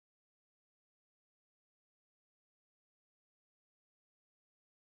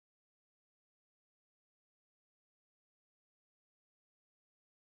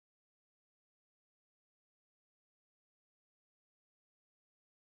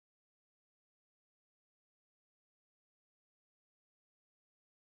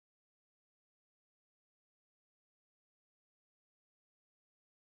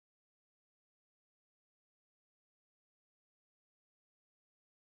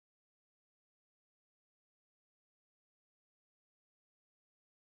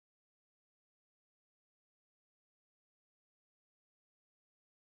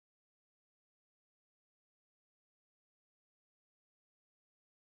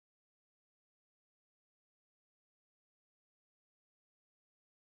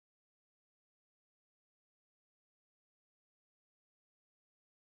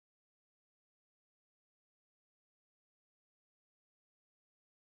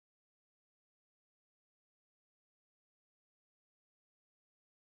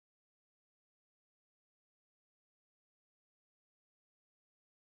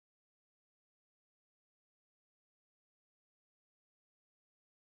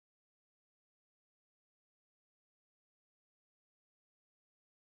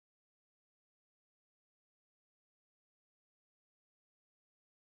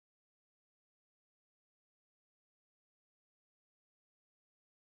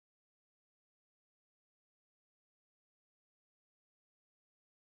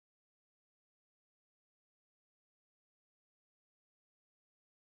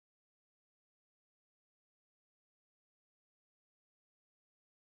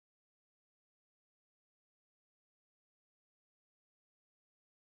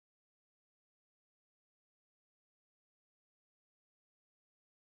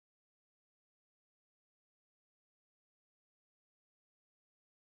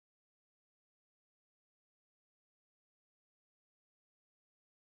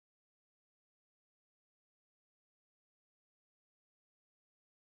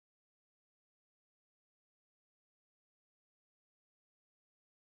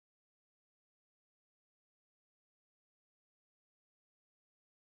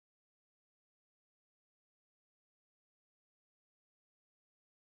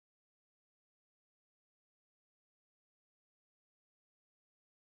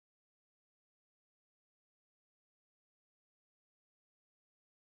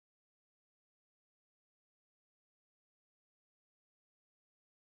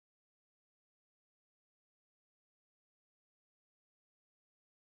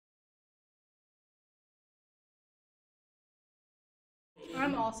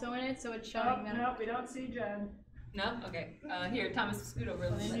I'm also in it, so it's showing them. No, we don't see Jen. No? Okay. Here, Thomas, scoot over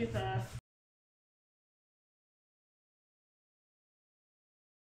a little bit.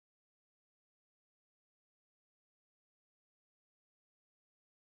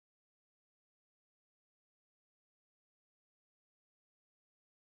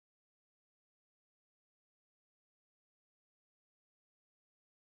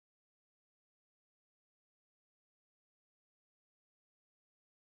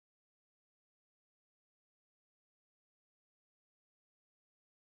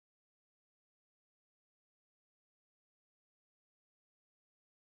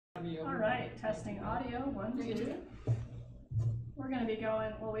 All right, testing audio, 1, 2. We're going to be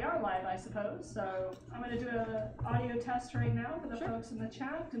going, well, we are live, I suppose, so I'm going to do an audio test right now for the folks in the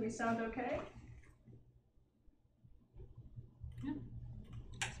chat. Do we sound okay? Yeah.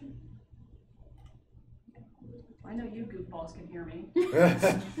 I know you goofballs can hear me. I'm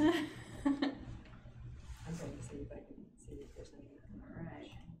trying to see if I can see the person.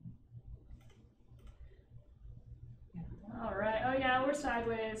 All right. Oh yeah, we're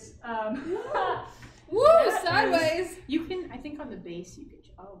sideways. Woo! Sideways. You can, I think, on the base you could.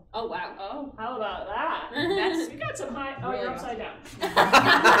 Oh. Oh wow. Oh, how about that? That's we got some high. Oh, really you're upside down.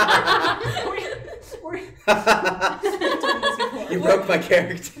 You broke my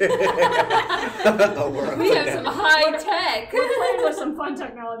character. Oh, we have some high tech. We're playing with some fun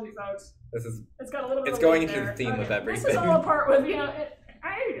technology, folks. This is. It's got a little bit. It's of going weight into there. the theme of everything. This is all a part with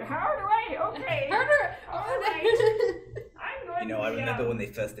how do I? Okay. Harder. All right. I'm going. You know, I remember when they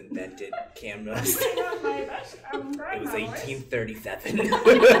first invented cameras. It was 1837.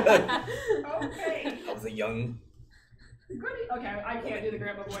 Okay. I was a young. Okay, I can't do the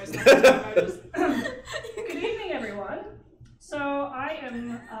grandpa voice. Good evening, everyone. So I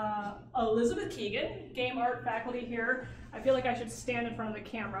am Elizabeth Keegan, game art faculty here. I feel like I should stand in front of the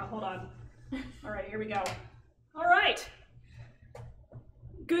camera. Hold on. All right, here we go. All right.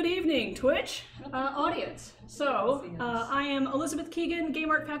 Good evening, Twitch audience. So I am Elizabeth Keegan, game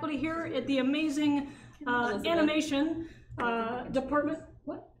art faculty here at the amazing animation department.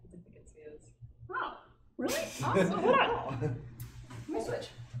 What? Oh, really? Awesome. Hold on. Let me switch.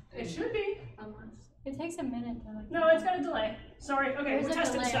 It should be. It takes a minute to like. No, it's got a delay. Sorry. Okay, There's we're a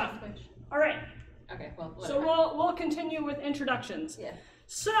testing delay stuff. on Twitch. All right. Okay, well, So we'll continue with introductions. Yeah.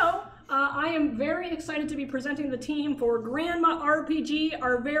 So I am very excited to be presenting the team for Grandma RPG,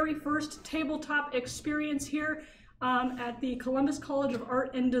 our very first tabletop experience here at the Columbus College of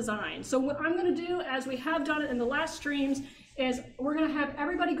Art and Design. So what I'm going to do, as we have done it in the last streams, is we're going to have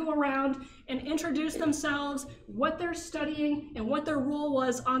everybody go around and introduce themselves, what they're studying, and what their role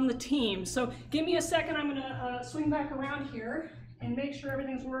was on the team. So give me a second. I'm going to swing back around here and make sure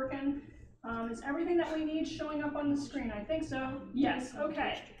everything's working. Is everything that we need showing up on the screen? I think so. Yes,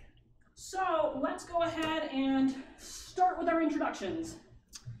 okay. So let's go ahead and start with our introductions.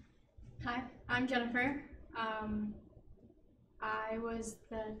 Hi, I'm Jennifer. I was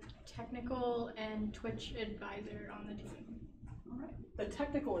the technical and Twitch advisor on the team. All right, the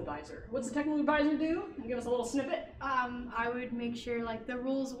technical advisor. What's the technical advisor do? Can you give us a little snippet? I would make sure like the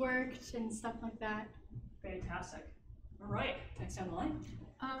rules worked and stuff like that. Fantastic. All right, next down the line.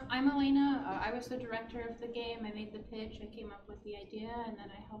 I'm Elena. I was the director of the game. I made the pitch, I came up with the idea, and then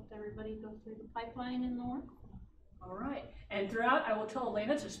I helped everybody go through the pipeline and the work. All right, and throughout I will tell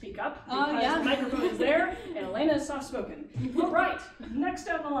Elena to speak up Oh, because yeah. the microphone is there and Elena is soft-spoken. All right, next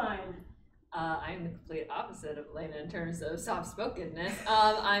down the line. I'm the complete opposite of Elena in terms of soft-spokenness.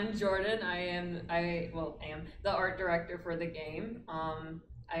 I'm Jordan. I am the art director for the game.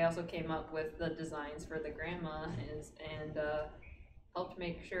 I also came up with the designs for the grandma and helped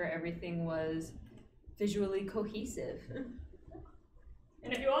make sure everything was visually cohesive.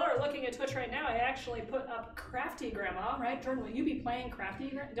 And if you all are looking at Twitch right now, I actually put up Crafty Grandma, right? Jordan, will you be playing Crafty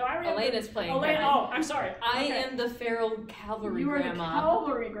Grandma? Do I remember? Elena's playing Elena, Grandma. Oh, I'm sorry. I Okay. am the feral cavalry You are grandma. the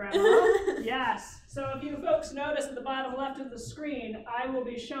cavalry grandma. Yes. So if you folks notice at the bottom left of the screen, I will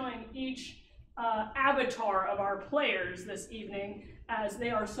be showing each avatar of our players this evening as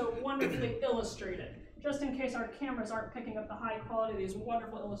they are so wonderfully illustrated, just in case our cameras aren't picking up the high quality of these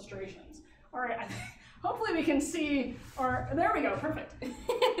wonderful illustrations. All right, hopefully we can see there we go, perfect.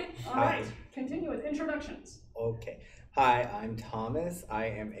 All right, continue with introductions. Okay. Hi, I'm Thomas. I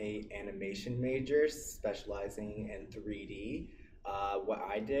am a animation major specializing in 3D. What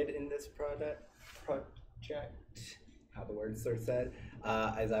I did in this project, how the words are said,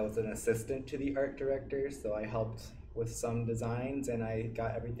 as I was an assistant to the art director, so I helped with some designs and I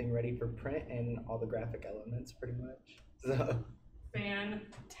got everything ready for print and all the graphic elements pretty much. So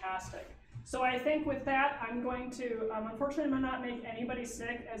Fantastic. So I think with that, I'm going to, unfortunately, I'm not make anybody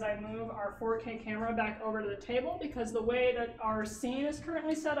sick as I move our 4K camera back over to the table, because the way that our scene is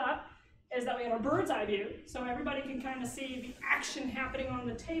currently set up is that we have a bird's eye view, so everybody can kind of see the action happening on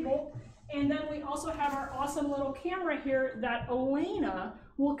the table. And then we also have our awesome little camera here that Elena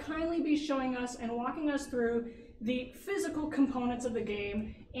will kindly be showing us and walking us through the physical components of the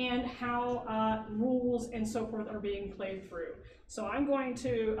game and how rules and so forth are being played through. So I'm going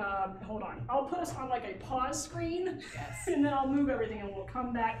to, hold on, I'll put us on like a pause screen, and then I'll move everything and we'll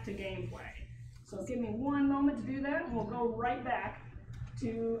come back to gameplay. So give me one moment to do that and we'll go right back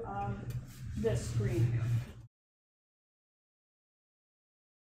to this screen here.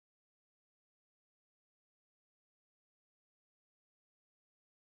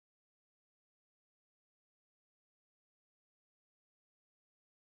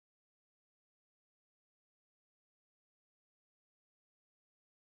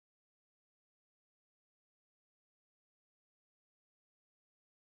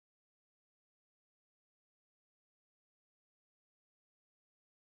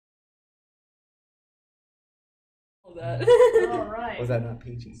 That. All right. Was that not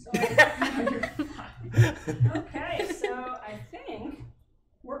PG? So okay, so I think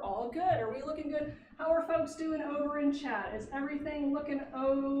we're all good. Are we looking good? How are folks doing over in chat? Is everything looking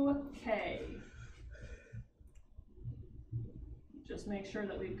okay? Just make sure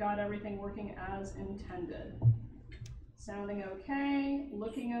that we've got everything working as intended. Sounding okay,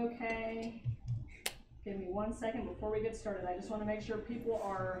 looking okay. Give me 1 second before we get started. I just want to make sure people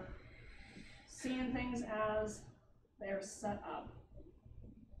are seeing things as they're set up.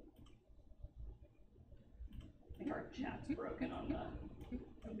 I think our chat's broken on the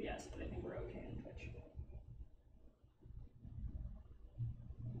OBS, but I think we're okay on Twitch.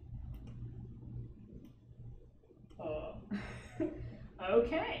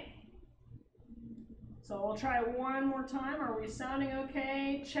 Okay. So we'll try one more time. Are we sounding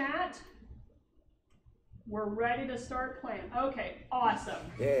okay, chat? We're ready to start playing. Okay, awesome.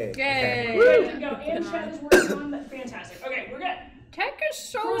 Yay. Yay. We're good to go. And chat is working on that. Fantastic. Okay, we're good. Tech is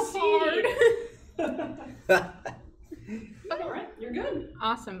so Proceed. hard. All right, you're good.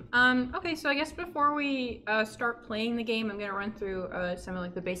 Awesome. Okay, so I guess before we start playing the game, I'm going to run through some of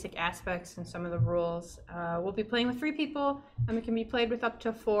like the basic aspects and some of the rules. We'll be playing with 3 people, and it can be played with up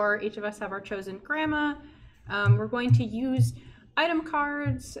to 4. Each of us have our chosen grandma. We're going to use item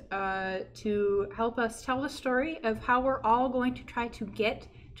cards to help us tell the story of how we're all going to try to get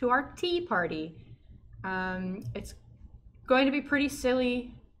to our tea party. It's going to be pretty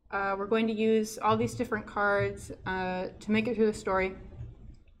silly. We're going to use all these different cards to make it through the story.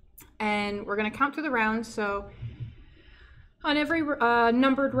 And we're going to count through the rounds. So on every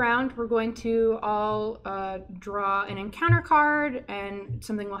numbered round, we're going to all draw an encounter card, and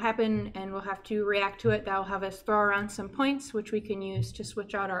something will happen and we'll have to react to it. That'll have us throw around some points, which we can use to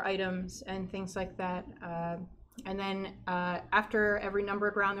switch out our items and things like that. And then after every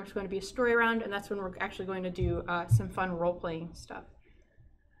numbered round, there's going to be a story round, and that's when we're actually going to do some fun role-playing stuff.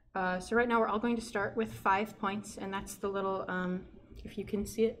 So right now we're all going to start with 5 points, and that's the little, if you can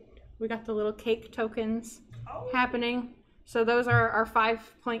see it, we got the little cake tokens happening. So those are our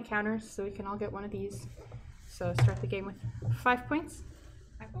 5-point counters, so we can all get one of these. So start the game with 5 points.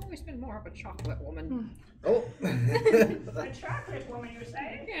 I've always been more of a chocolate woman. Oh. A chocolate woman, you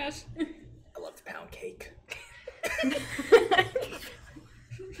say? Yes. I love pound cake.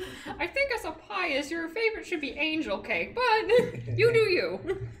 I think as a pious, your favorite should be angel cake, but you do you.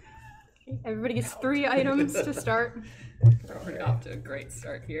 Everybody gets 3 items to start. We're already off to a great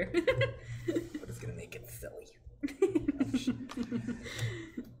start here. But it's gonna make it silly.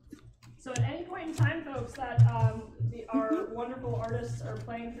 So at any point in time, folks, that our wonderful artists are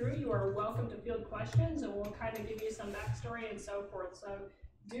playing through, you are welcome to field questions, and we'll kind of give you some backstory and so forth. So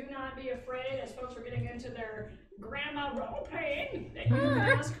do not be afraid, as folks are getting into their grandma role-playing, that you can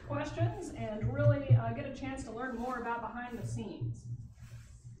ask questions and really get a chance to learn more about behind the scenes.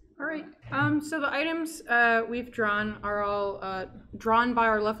 All right, so the items we've drawn are all drawn by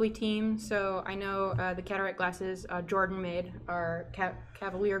our lovely team. So I know the cataract glasses Jordan made, our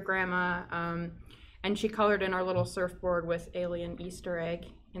Cavalier grandma, and she colored in our little surfboard with alien Easter egg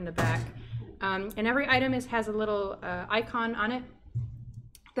in the back. And every item has a little icon on it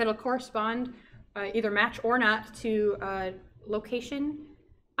that'll correspond, either match or not, to location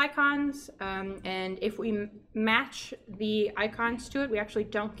icons, and if we match the icons to it, we actually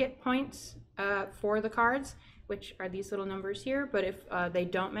don't get points for the cards, which are these little numbers here. But if they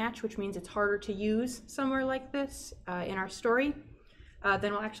don't match, which means it's harder to use somewhere like this in our story,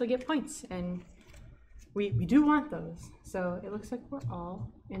 then we'll actually get points. And we do want those. So it looks like we're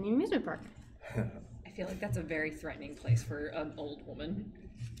all in the amusement park. I feel like that's a very threatening place for an old woman.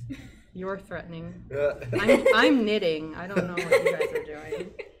 You're threatening. I'm knitting. I don't know what you guys are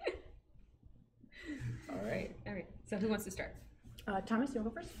doing. All right. All right. So who wants to start? Thomas, you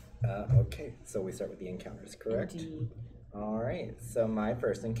want to go first? Okay, so we start with the encounters, correct? Indeed. All right, so my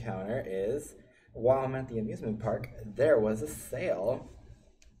first encounter is while I'm at the amusement park, there was a sale.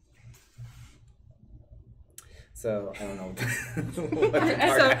 So I don't know what the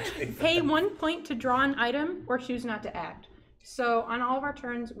card actually said. Pay 1 point to draw an item or choose not to act. So on all of our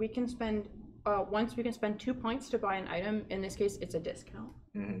turns, we can spend once we can spend 2 points to buy an item. In this case, it's a discount.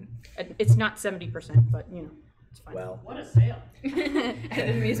 Mhm. It's not 70%, but you know, it's fine. Well, What a sale. At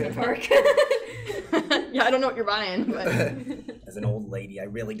an amusement park. Yeah, I don't know what you're buying, but as an old lady, I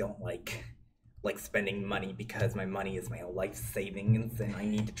really don't like spending money because my money is my life savings and I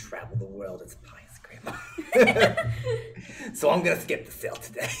need to travel the world as a pious grandma. So I'm gonna skip the sale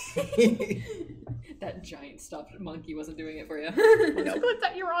today. That giant stuffed monkey wasn't doing it for you. it's good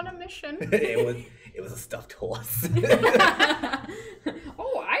that you're on a mission. it was a stuffed horse.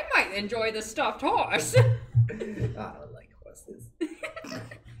 Oh, I might enjoy the stuffed horse. I don't like horses.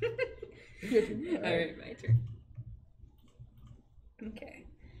 All right, my turn. Okay.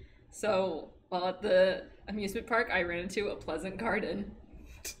 So, while at the amusement park, I ran into a pleasant garden.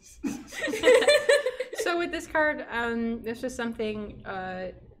 So with this card, this is something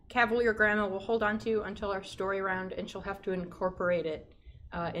Cavalier Grandma will hold on to until our story round, and she'll have to incorporate it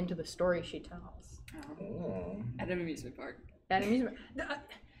into the story she tells. Oh. At an amusement park. That amusement.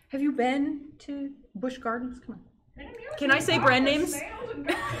 Have you been to Busch Gardens? Come on. Can I say brand names?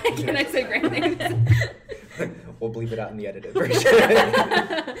 Can I say brand names? We'll bleep it out in the edited version.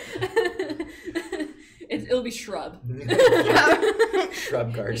 It'll be Shrub.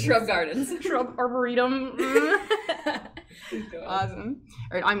 Shrub gardens. Shrub Gardens. Shrub Arboretum. Awesome.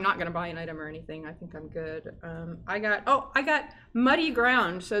 All right, I'm not gonna buy an item or anything. I think I'm good. I got muddy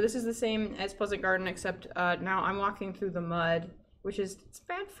ground. So this is the same as Pleasant Garden, except now I'm walking through the mud, which is it's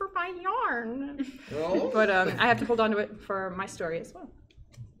bad for my yarn. Oh. But I have to hold on to it for my story as well.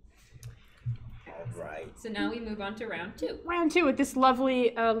 All right. So now we move on to round 2. Round 2 with this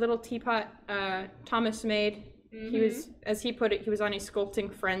lovely little teapot Thomas made. Mm-hmm. He was, as he put it, he was on a sculpting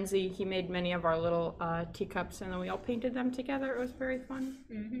frenzy. He made many of our little teacups, and then we all painted them together. It was very fun.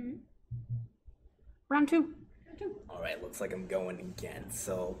 Mm-hmm. Round 2. All right, looks like I'm going again.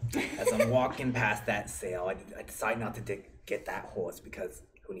 So as I'm walking past that sale, I decide not to get that horse because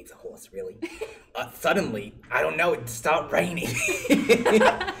who needs a horse, really? Suddenly, I don't know, it stopped raining. We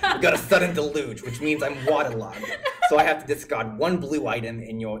got a sudden deluge, which means I'm waterlogged. So I have to discard 1 blue item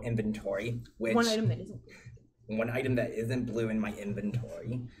in your inventory, which... One item that isn't. One item that isn't blue in my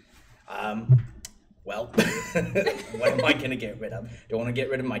inventory. Well, what am I gonna get rid of? Do I want to get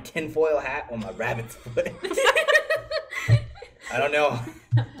rid of my tinfoil hat or my rabbit's foot? I don't know.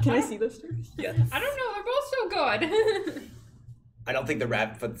 Can I see those two? Yes. I don't know, they're both so good. I don't think the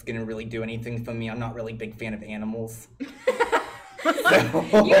rabbit foot's gonna really do anything for me. I'm not really a big fan of animals. You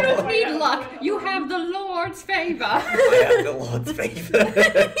don't need luck. You have the Lord's favor. I have the Lord's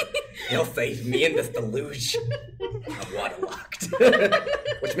favor. He'll save me in this deluge. I'm waterlocked.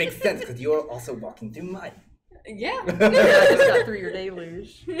 Which makes sense because you're also walking through mud. Yeah. Just got through your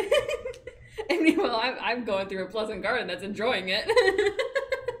deluge. And meanwhile, I'm going through a pleasant garden that's enjoying it.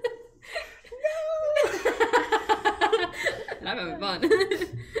 And I'm having fun.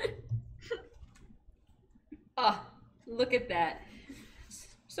 Ah, look at that.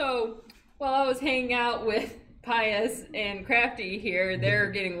 So, while I was hanging out with Pius and Crafty here,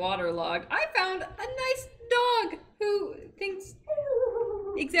 they're getting waterlogged. I found a nice dog who thinks...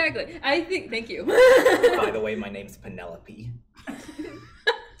 Exactly. Thank you. By the way, my name's Penelope.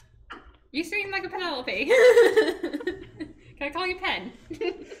 You seem like a Penelope. Can I call you Pen?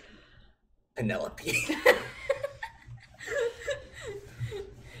 Penelope.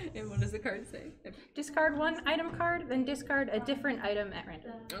 And what does the card say? Discard 1 item card, then discard a different item at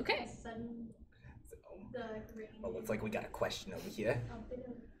random. Okay. Well, looks like we got a question over here.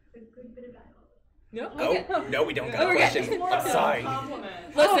 No? Oh, Okay. no, we don't got a Okay. question. I'm sorry.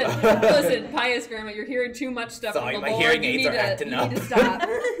 Listen, Pious Grandma, you're hearing too much stuff Sorry, on the my board. hearing You aids need are to- acting you up. need to stop.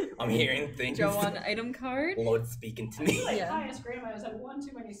 I'm hearing things. Draw 1 item card. Lord's speaking to me. Yeah. Pious grandma has had 1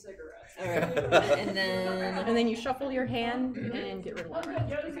 too many cigarettes. Alright. And then... And then you shuffle your hand and get rid of Oh, one. good.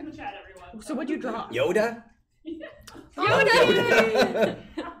 Yoda's in the chat, everyone. So what'd you draw? Yoda? Yoda!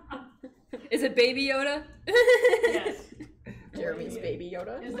 Is it Baby Yoda? Yes. Jeremy's baby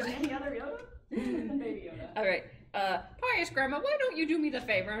Yoda. Is there any other Yoda? Baby Yoda. Alright. Pious Grandma, why don't you do me the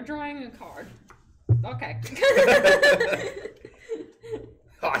favor of drawing a card? Okay.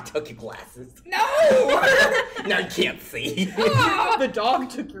 Oh, I took your glasses. No! Now you can't see. Oh, The dog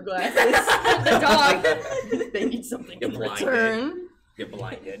took your glasses. the dog. They need something You're in blinded. return. You're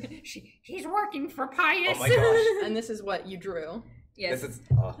blinded. He's working for Pius. Oh my gosh. And this is what you drew. Yes. This is.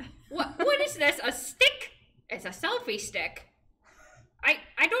 What is this? A stick? It's a selfie stick.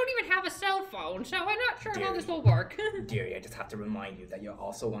 I don't even have a cell phone, so I'm not sure how this will work. Dearie, I just have to remind you that you're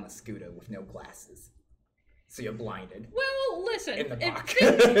also on a scooter with no glasses. So you're blinded. Well, listen. In the box.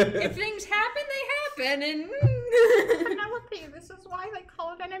 If things happen, they happen, and Penelope, this is why they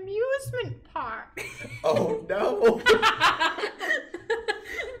call it an amusement park. Oh no!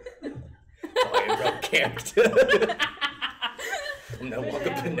 Oh, you're a real character. I'm no longer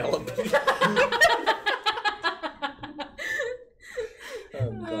Penelope. Oh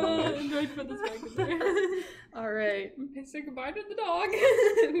god. enjoyed for this back there. All right. I say goodbye to the dog,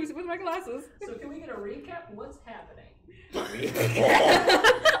 who's with my glasses. So can we get a recap? What's happening?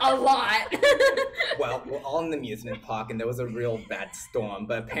 A lot. Well, we're all in the amusement park, and there was a real bad storm.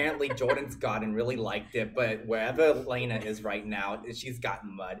 But apparently, Jordan's garden really liked it. But wherever Lena is right now, she's got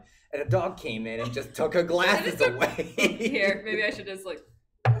mud, and a dog came in and just took her glasses away. Here, maybe I should just like.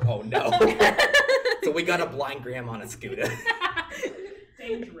 Oh no! So we got a blind grandma on a scooter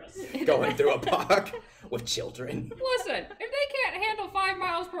Dangerous. going through a park with children. Listen, if they can't handle 5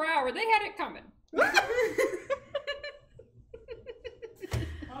 miles per hour, they had it coming.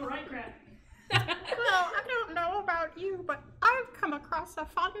 All right, Crap. Well, I don't know about you, but I've come across a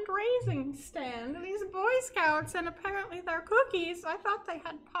fundraising stand. These Boy Scouts, and apparently they're cookies. I thought they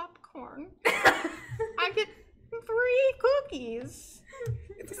had popcorn. I get 3 cookies.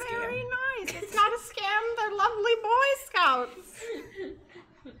 It's a Very scam. nice. It's not a scam. They're lovely Boy Scouts.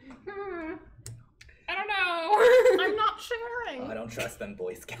 I don't know. I'm not sharing. Oh, I don't trust them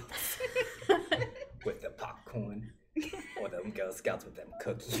Boy Scouts with the popcorn, or them Girl Scouts with them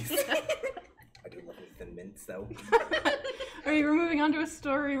cookies. I do love me thin mints though. All right, we're moving on to a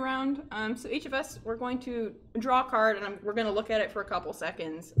story round. So each of us, we're going to draw a card, and we're going to look at it for a couple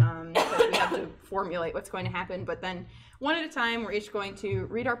seconds. Because we have to formulate what's going to happen. But then, one at a time, we're each going to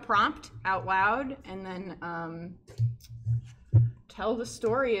read our prompt out loud, and then tell the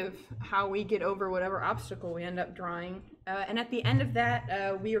story of how we get over whatever obstacle we end up drawing. And at the end of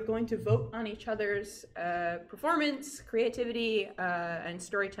that, we are going to vote on each other's performance, creativity, and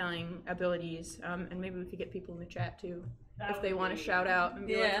storytelling abilities. And maybe we could get people in the chat too, if they want to shout out and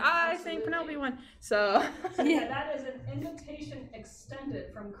be like, I think Penelope won. So Yeah, that is an invitation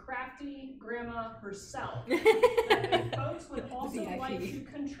extended from Crafty Grandma herself. That if folks would also like to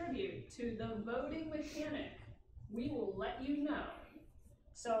contribute to the voting mechanic, we will let you know.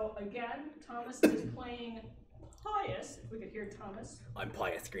 So again, Thomas is playing Pius, if we could hear Thomas. I'm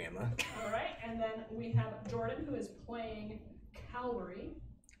Pius Grandma. All right, and then we have Jordan, who is playing Calvary.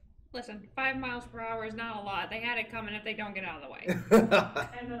 Listen, 5 miles per hour is not a lot. They had it coming if they don't get out of the way.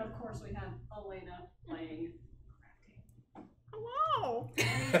 And then, of course, we have Elena playing Crafty. hello.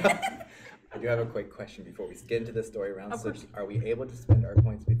 I do have a quick question before we get into the story round. Of So course. are we able to spend our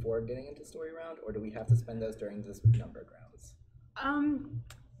points before getting into story round, or do we have to spend those during this numbered rounds?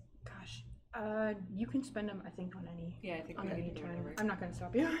 Gosh, you can spend them, I think, on any Yeah, I think on we any can do turn. whatever. I'm not going to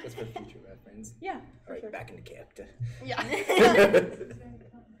stop you. Just for future reference. Yeah, All for right, sure. back into character. Yeah.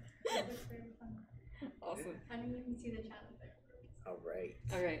 Awesome. I don't even see the chat up there. All right.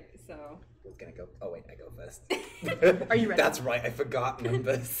 All right, so Who's gonna go? Oh wait, I go first. Are you ready? That's right. I forgot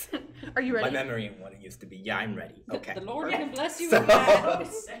numbers. Are you ready? My memory ain't what it used to be. Yeah, I'm ready. Okay. the Lord can bless you So- with that. Oh,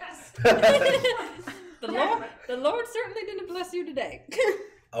 sass. The Lord certainly didn't bless you today.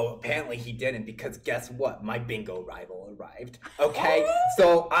 Oh, apparently he didn't, because guess what? My bingo rival arrived. Okay,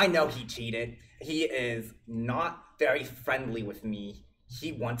 so I know he cheated. He is not very friendly with me.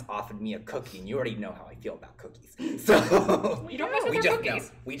 He once offered me a cookie, and you already know how I feel about cookies. So You don't mess with we our just cookies.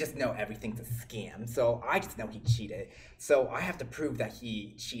 know. We just know everything's a scam. So I just know he cheated. So I have to prove that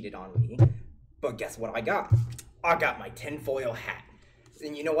he cheated on me. But guess what I got? I got my tinfoil hat.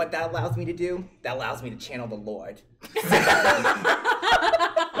 And you know what that allows me to do? That allows me to channel the Lord.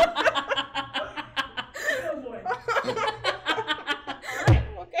 Oh boy.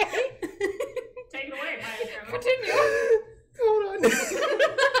 Okay. Take it away, Pius Grandma. Continue. Hold on.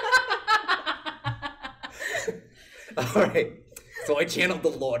 All right. So I channeled the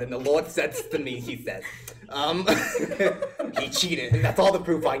Lord, and the Lord says to me, he says, he cheated, and that's all the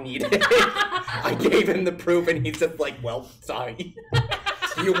proof I needed. I gave him the proof, and he's just like, well, sorry.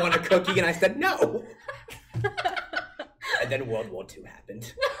 Do you want a cookie? And I said, no. And then World War II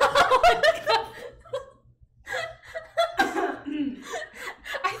happened.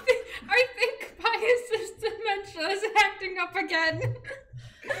 I think dementia is acting up again.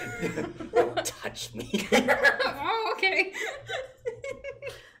 Don't touch me. Oh, okay.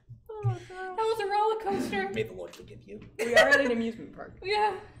 Oh, God. That was a roller coaster. May the Lord forgive you. We are at an amusement park.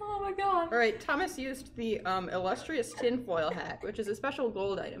 Yeah. Oh my god. All right, Thomas used the illustrious tinfoil hat, which is a special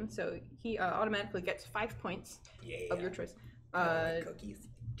gold item, so he automatically gets 5 points Yeah. of your choice Cookies.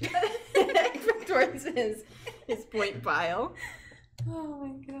 towards his point pile. Oh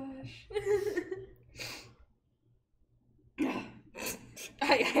my gosh.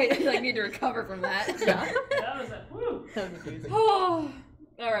 I like need to recover from that. Yeah. That was a woo. That was amazing. Oh.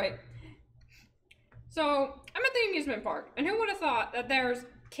 All right. So I'm at the amusement park, and who would have thought that there's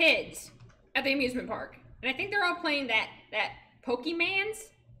kids at the amusement park? And I think they're all playing that Pokemans,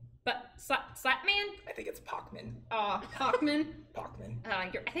 but Slapman. I think it's Pockman. Hawkman. Pockman. I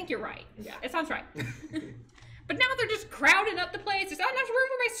think you're right. Yeah. It sounds right. But now they're just crowding up the place. There's not enough room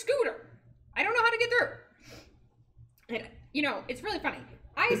for my scooter. I don't know how to get through. And, you know, it's really funny.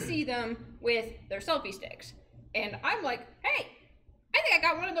 I see them with their selfie sticks, and I'm like, hey, I think I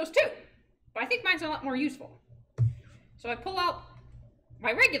got one of those too. But I think mine's a lot more useful. So I pull out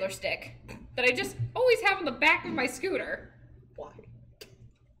my regular stick that I just always have on the back of my scooter. Why?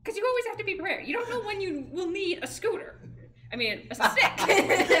 Because you always have to be prepared. You don't know when you will need a scooter. I mean, a stick.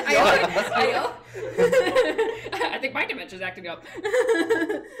 I think my dementia's acting up.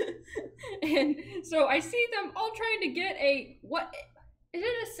 And so I see them all trying to get what? Is it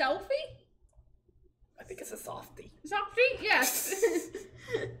a selfie? I think it's a softie. Softie? Yes.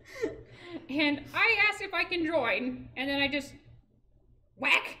 And I ask if I can join, and then I just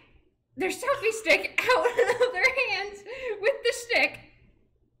whack their selfie stick out of their hands with the stick,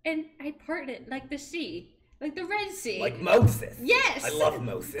 and I part it like the sea, like the Red Sea. Like Moses. Yes. I love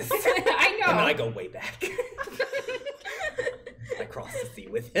Moses. I know. And then I go way back. I cross the sea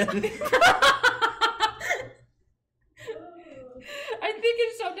with him. I think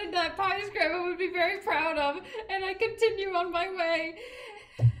it's something that Pious Grandma would be very proud of, and I continue on my way.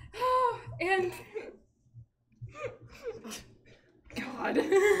 And God.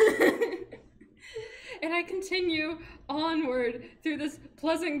 And I continue onward through this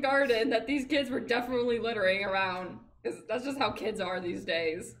pleasant garden that these kids were definitely littering around. Because that's just how kids are these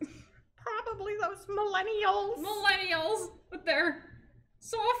days. Probably those millennials. Millennials with their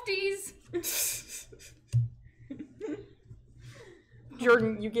softies.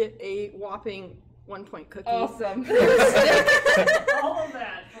 Jordan, you get a whopping 1 point cookie. Awesome. All of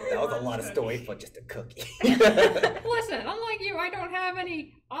that. That was a lot of story for just a cookie. Listen, unlike you, I don't have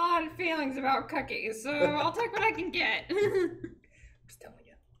any odd feelings about cookies, so I'll take what I can get. Just telling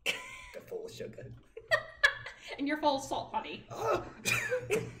you. They're full of sugar. And you're full of salt, honey. Oh,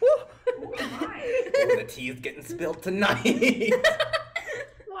 Oh my. the tea is getting spilled tonight.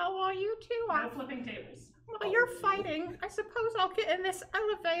 Well, you two Now are. flipping tables. While you're fighting, I suppose I'll get in this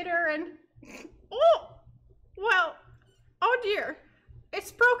elevator and. Oh! Well, oh dear.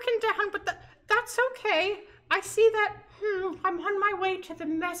 It's broken down, but that's okay. I see that. I'm on my way to the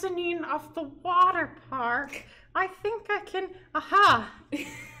mezzanine of the water park. I think I can. Aha!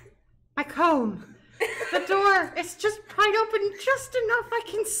 My comb. The door is just pried open just enough. I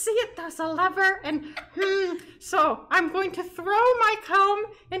can see it. There's a lever, and so I'm going to throw my comb,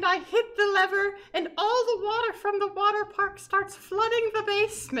 and I hit the lever, and all the water from the water park starts flooding the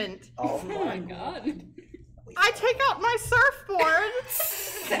basement. Oh Oh my god. I take out my surfboard.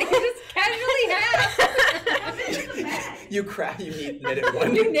 That you just casually have. You knit it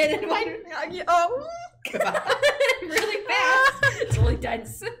one. You knitted one Oh, really fast. It's really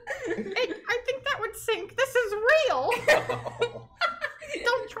dense. I think that would sink. This is real.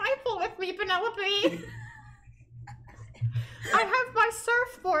 Don't trifle with me, Penelope. I have my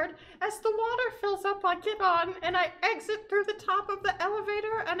surfboard. As the water fills up, I get on and I exit through the top of the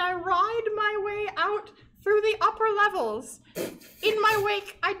elevator and I ride my way out through the upper levels. In my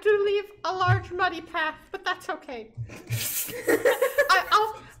wake, I do leave a large muddy path, but that's okay.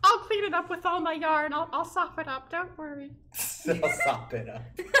 I'll clean it up with all my yarn. I'll sop it up. Don't worry. I'll sop it up.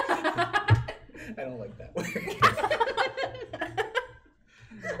 I don't like that word.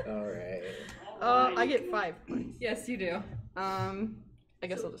 All right. I get 5 points. Yes, you do. I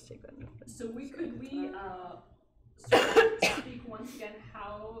guess I'll just take that. So could we sort of speak once again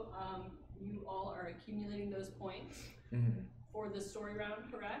how you all are accumulating those points for the story round,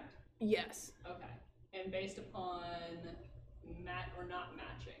 correct? Yes. Okay. And based upon or not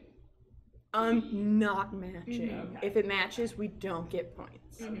matching. Not matching. Okay. If it matches, we don't get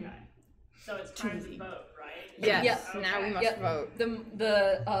points. Okay. So it's time to Cheesy. vote, right? Yes. Yep. Now we must Yep. vote.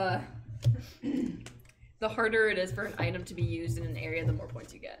 The harder it is for an item to be used in an area, the more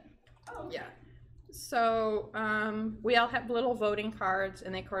points you get. Oh, okay. Yeah. So we all have little voting cards,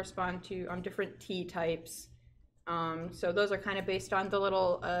 and they correspond to different tea types. So those are kind of based on the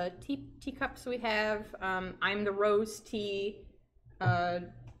little teacups we have. I'm the rose tea.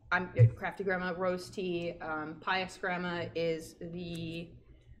 I'm Crafty Grandma rose tea. Pious Grandma is the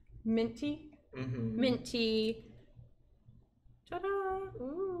mint tea. Mint tea. Ta-da!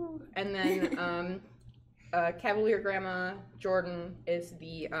 Ooh. And then Cavalier Grandma Jordan is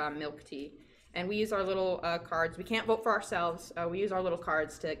the milk tea. And we use our little cards. We can't vote for ourselves. We use our little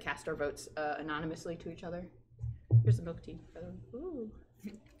cards to cast our votes anonymously to each other. Here's the milk tea. Ooh.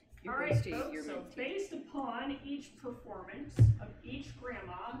 All right, folks, so based upon each performance of each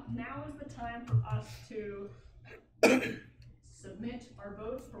grandma, now is the time for us to submit our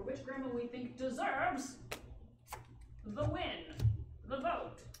votes for which grandma we think deserves the win, the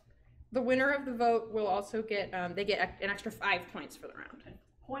vote. The winner of the vote will also get, they get an extra 5 points for the round.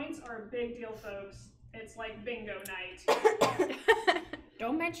 Points are a big deal, folks. It's like bingo night.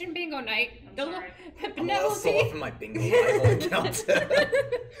 Don't mention bingo night. I'm sorry. I'm a little sore from my bingo Bible account.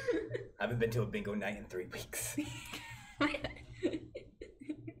 I haven't been to a bingo night in 3 weeks.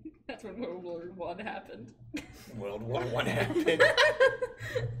 That's when World War I happened. World War I happened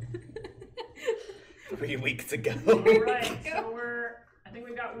 3 weeks ago. All right, so I think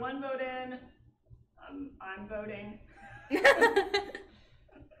we've got one vote in. I'm voting.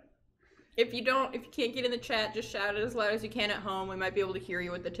 If you can't get in the chat, just shout it as loud as you can at home. We might be able to hear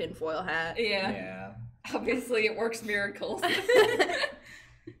you with the tinfoil hat. Yeah. Obviously, it works miracles.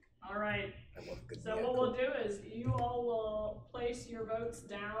 All right. So what we'll do is you all will place your votes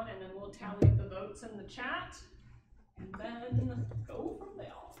down, and then we'll tally up the votes in the chat, and then go from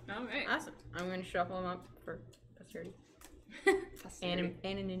there. All right. Awesome. I'm going to shuffle them up for posterity.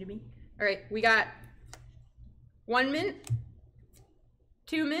 Anonymity. All right, we got 1 mint,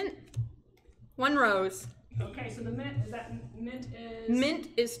 2 mint, 1 rose. Okay, so the mint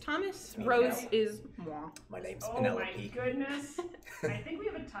is Thomas. Me. Rose is moi. My name's Oh my Penelope. goodness! I think we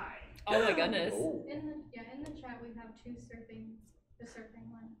have a tie. Oh my goodness. Oh. In the chat we have the surfing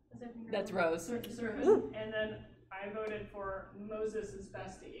one. The surfing That's girl. Rose. And then I voted for Moses'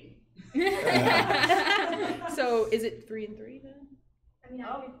 bestie. So is it 3 and 3 then? I mean,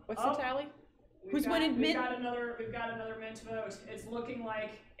 Oh. What's the tally? We've Who's winning mint? We've got another mint vote. It's looking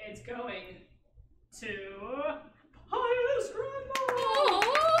like it's going to Pious Grandma.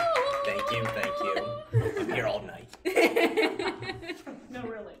 Thank you. I'm here all night. No,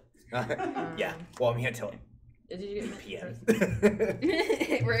 really. Yeah, well, I'm here till Did you get PM.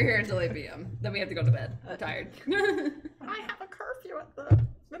 We're here until 8 p.m. Then we have to go to bed. I'm tired. I have a curfew at the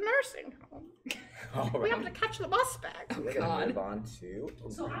nursing home. All We have right. to catch the bus back. We're God. gonna move on to.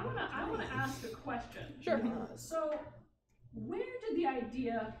 So I wanna ask a question. Sure. So where did the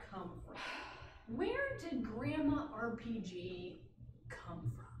idea come from? Where did Grandma RPG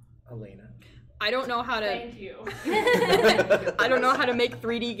come from? Elena. I don't know how to. Thank you. I don't know how to make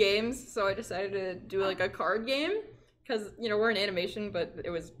 3D games, so I decided to do like a card game because we're in animation, but it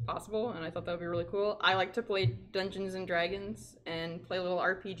was possible, and I thought that would be really cool. I like to play Dungeons and Dragons and play little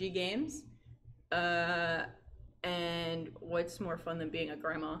RPG games. And what's more fun than being a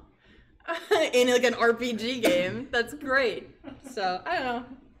grandma in like an RPG game? That's great. So I don't know,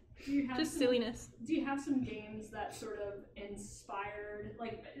 just silliness. Do you have some games that sort of inspired,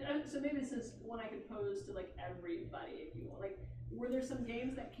 so maybe this is one I could pose to like everybody if you want. Like, were there some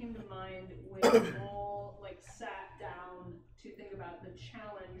games that came to mind when you all like sat down to think about the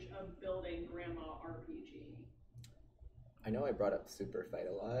challenge of building Grandma RPG? I know I brought up Super Fight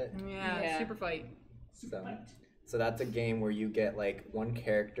a lot. Yeah. Super Fight. So that's a game where you get like 1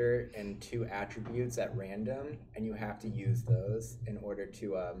 character and 2 attributes at random, and you have to use those in order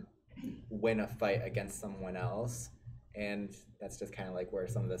to win a fight against someone else. And that's just kind of like where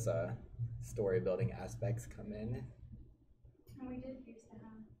some of this story building aspects come in. And we did used to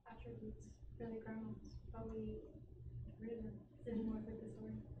have attributes for the grandmas, but we didn't work with the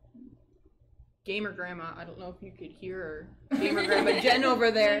story. Gamer Grandma, I don't know if you could hear her. Gamer Grandma Jen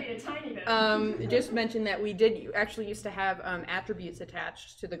over there. Maybe a tiny bit. Just mentioned that we did actually used to have attributes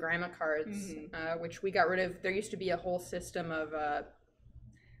attached to the grandma cards, which we got rid of. There used to be a whole system of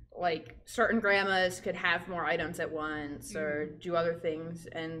like certain grandmas could have more items at once or do other things,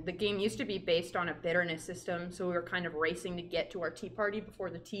 and the game used to be based on a bitterness system, so we were kind of racing to get to our tea party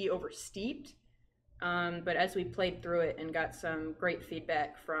before the tea oversteeped. But as we played through it and got some great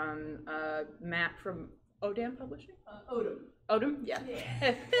feedback from Matt from Odam Publishing. Odom, yeah.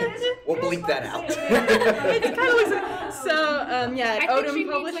 We'll bleep that out. It kind of looks like, so yeah, I Odom think she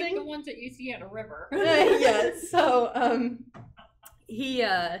Publishing. means like the ones that you see at a river. Yeah, so he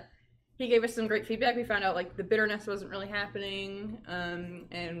he gave us some great feedback. We found out like the bitterness wasn't really happening,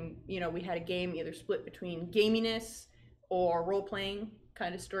 and we had a game either split between gaminess or role playing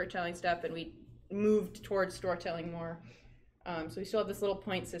kind of storytelling stuff, and we moved towards storytelling more. So we still have this little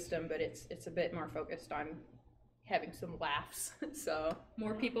point system, but it's a bit more focused on having some laughs. So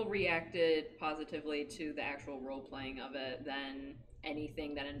more people reacted positively to the actual role playing of it than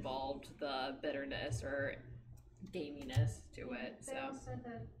anything that involved the bitterness or gaminess to it. They all said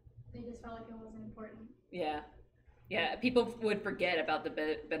that they just felt like it wasn't important. Yeah, people would forget about the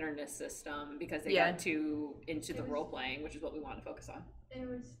bitterness system because they got too into the role playing, which is what we want to focus on. It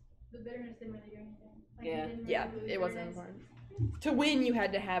was the bitterness didn't really do anything. Like, it wasn't important. To win, you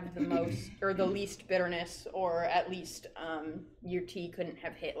had to have the most or the least bitterness, or at least your tea couldn't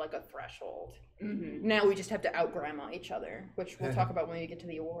have hit like a threshold. Mm-hmm. Now we just have to out-grandma each other, which we'll talk about when we get to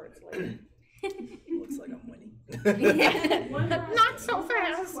the awards later. Looks like I'm winning. One last, Not so one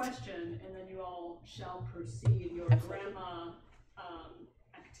last fast. question, and then you all shall proceed your grandma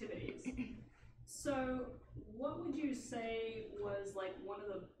activities. So, what would you say was like one of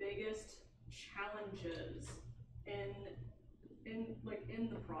the biggest challenges in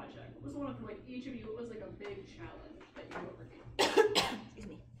the project? What was one of, like, each of you, what was like a big challenge that you overcame? Excuse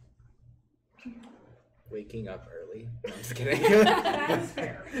me. Waking up early. No, I'm just kidding. That is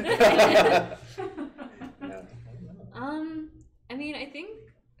fair. No. I mean, I think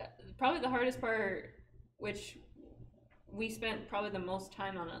probably the hardest part, which we spent probably the most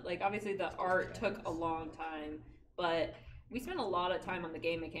time on it, like obviously the art took a long time, but we spent a lot of time on the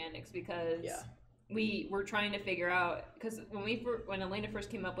game mechanics because we were trying to figure out, because when Elena first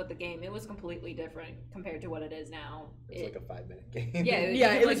came up with the game, it was completely different compared to what it is now. It's like a 5-minute game.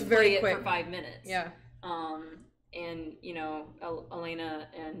 Yeah, it was very quick for 5 minutes. Yeah. And Elena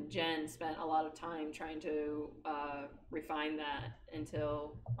and Jen spent a lot of time trying to refine that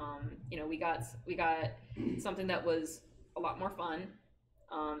until we got something that was a lot more fun.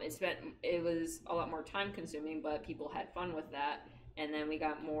 It was a lot more time consuming, but people had fun with that. And then we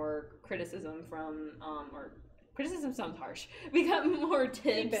got more criticism from or criticism sounds harsh. We got more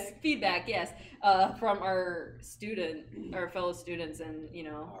tips, feedback, yes, from our fellow students, and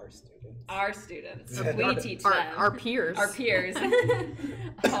our students. We teach them. Our peers. Our peers. And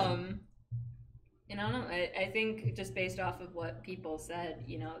I don't know. I think just based off of what people said,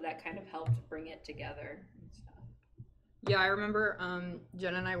 that kind of helped bring it together and stuff. Yeah, I remember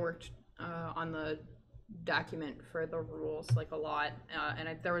Jen and I worked on the document for the rules like a lot,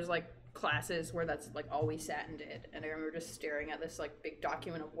 and there was like classes where that's like all we sat and did, and I remember just staring at this like big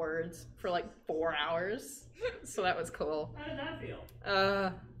document of words for like 4 hours. So that was cool. How did that feel?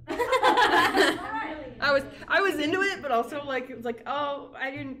 I was into it, but also like it was like, oh, I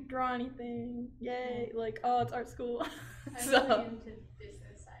didn't draw anything, yay, like, oh, it's art school. I'm really into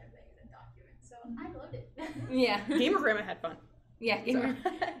business side of things and documents, so I loved it. Yeah. Gamergramma had fun. Yeah, I play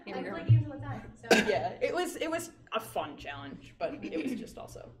games all the time, so Yeah, it was a fun challenge, but it was just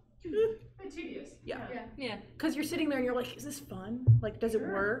also But tedious. Yeah. Yeah. Because you're sitting there and you're like, is this fun? Like, does it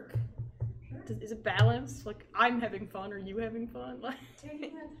work? Sure. Is it balanced? Like, I'm having fun, are you having fun? Like,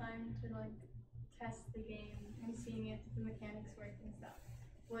 taking that time to like test the game and seeing if the mechanics work and stuff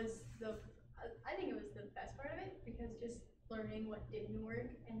was I think it was the best part of it, because just learning what didn't work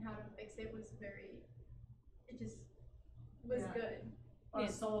and how to fix it was good. Or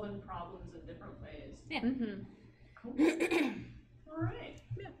solving problems in different ways. Yeah. mm-hmm. Cool. All right.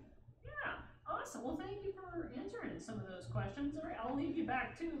 Yeah. Awesome. Well, thank you for answering some of those questions. All right, I'll leave you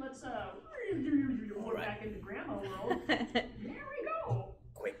back too. Let's back into grandma world. There we go.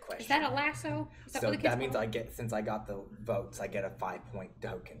 Quick question. Is that a lasso? Is that So what the kids that means call it? since I got the votes, I get a 5-point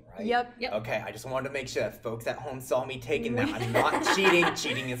token, right? Yep. Okay, I just wanted to make sure that folks at home saw me taking that. I'm not cheating.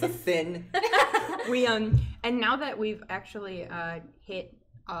 Cheating is a sin. We and now that we've actually hit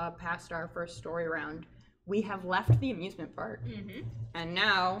past our first story round, we have left the amusement park, and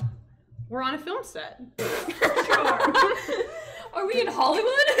now we're on a film set. Are we in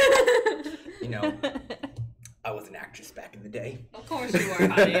Hollywood? I was an actress back in the day. Of course you were,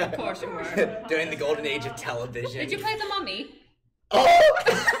 honey. Of course you were. During the golden age of television. Did you play the mummy? Oh!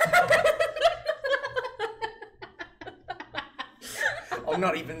 I'm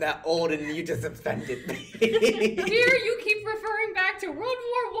not even that old, and you just offended me. Dear, you keep referring back to World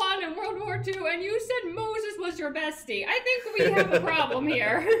War I and World War II, and you said Moses was your bestie. I think we have a problem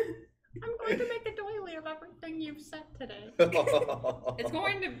here. I'm going to make a doily of everything you've said today. It's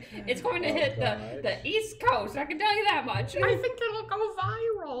going to hit the East Coast. I can tell you that much. I think it'll go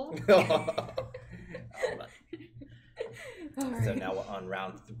viral. So now we're on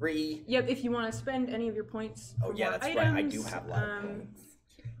round 3. Yep, if you want to spend any of your points. Oh for yeah, more that's items, right. I do have a lot of points.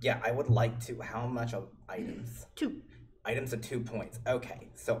 Yeah, I would like to. How much of items? 2. Items are 2 points. Okay,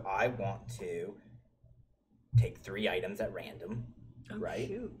 so I want to take 3 items at random, right?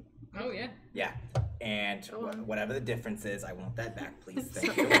 Shoot. Oh yeah. Yeah, and Go on. whatever the difference is, I want that back, please.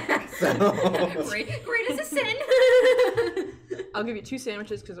 Thank you. Great as a sin. I'll give you 2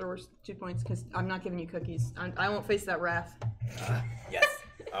 sandwiches because they're worth 2 points because I'm not giving you cookies. I won't face that wrath. Yes.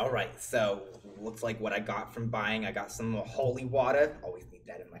 All right. So looks like what I got from buying. I got some holy water. Always need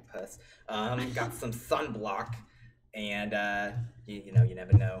that in my purse. Got some sunblock, and you know, you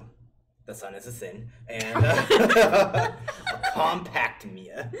never know. The sun is a sin, and a compact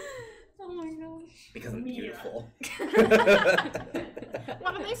mirror Oh my gosh. because I'm beautiful.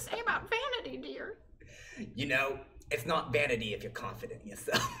 What do they say about vanity, dear? You know, it's not vanity if you're confident in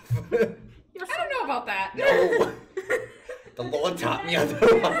yourself. I don't know about that. No. The Lord taught me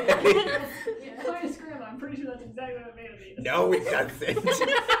otherwise. Pious Grandma, I'm pretty sure that's exactly what vanity is. No, it doesn't.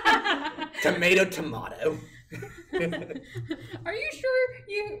 Tomato. Are you sure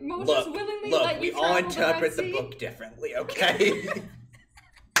Moses willingly let you we all travel the Red interpret the Sea? book differently, okay?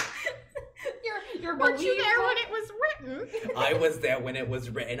 Your Weren't you belief there book? when it was written? I was there when it was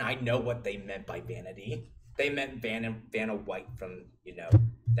written. I know what they meant by vanity. They meant Vanna White from, you know,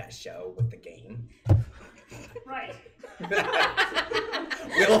 that show with the game. Right.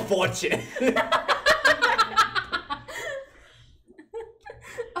 Wheel of Fortune.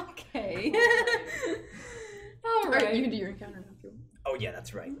 Okay. All Alright, right. you can do your encounter now if you want. Oh yeah,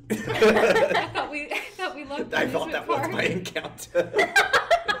 that's right. I thought we loved I thought that was my encounter.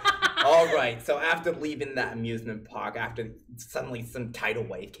 All right, so after leaving that amusement park, after suddenly some tidal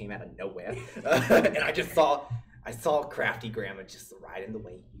wave came out of nowhere, and I saw Crafty Grandma just riding the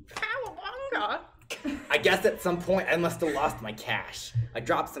wave. Cowabunga! I guess at some point I must have lost my cash. I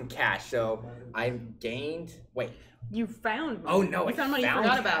dropped some cash, so I gained. Wait. You found money. Oh no, You I found money you found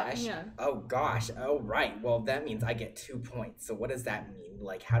forgot cash. about. Yeah. Oh gosh. Oh right. Well, that means I get 2 points. So what does that mean?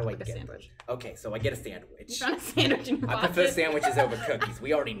 Like, how do I Like a get? sandwich. Okay, so I get a You sandwich. found a sandwich in your I pocket. prefer sandwiches over cookies.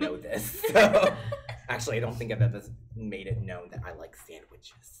 We already know this. So, actually, I don't think I've ever made it known that I like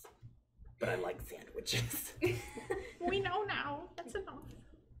sandwiches. But I like sandwiches. We know now. That's enough.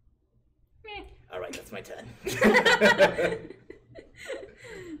 All right, that's my turn.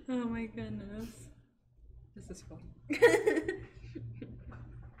 Oh my goodness. This is fun.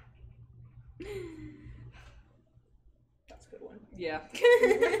 That's a good one. Yeah.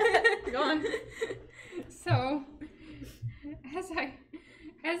 Go on. So, as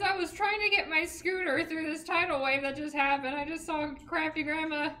I was trying to get my scooter through this tidal wave that just happened, I just saw Crafty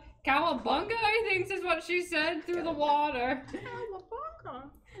Grandma Cowabunga, I think is what she said, through the water. Cowabunga.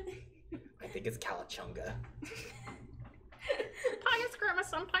 I think it's Calachunga. Pious Grandma,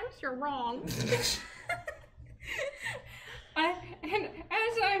 sometimes you're wrong. And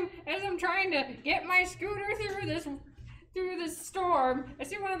as I'm trying to get my scooter through this storm, I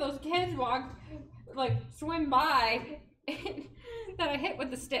see one of those kids swim by that I hit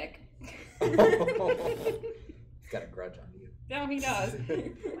with the stick. He's got a grudge on you. No, he does.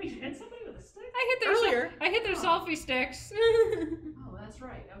 Wait, you hit somebody with a stick? I hit their selfie sticks. Oh, that's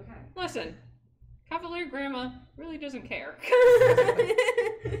right. Okay. Listen, Cavalier Grandma really doesn't care.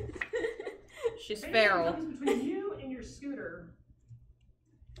 She's If anything feral. comes between you and your scooter.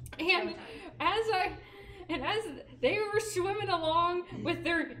 And as they were swimming along with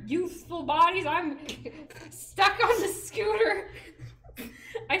their youthful bodies, I'm stuck on the scooter.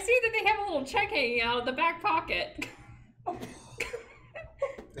 I see that they have a little check hanging out of the back pocket. And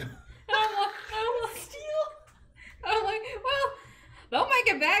I'm like, well, they'll make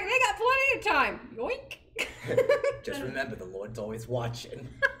it back. They got plenty of time. Yoink. Just remember, the Lord's always watching.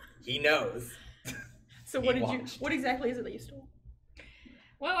 He knows. So what He did you? watched. What exactly is it that you stole?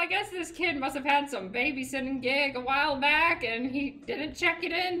 Well, I guess this kid must have had some babysitting gig a while back, and he didn't check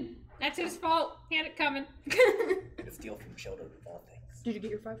it in. That's his fault. He had it coming. To steal from children of all things. Did you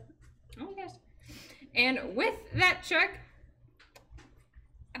get your 5? Oh, yes. And with that check,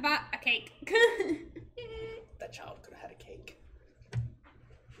 I bought a cake. That child could have had a cake.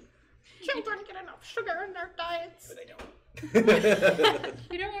 Children get enough sugar in their diets. But they don't.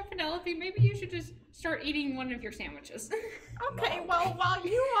 You know what, Penelope? Maybe you should just start eating one of your sandwiches. Okay, No. well, while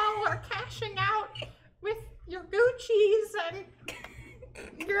you all are cashing out with your Gucci's and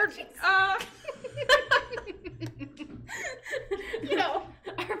your, you know,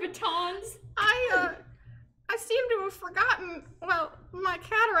 Our batons. I seem to have forgotten, well, my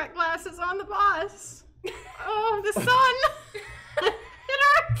cataract glasses on the bus. Oh, the sun! It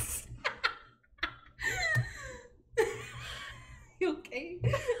hurts! You okay,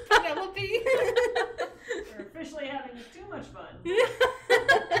 Penelope? We're officially having too much fun.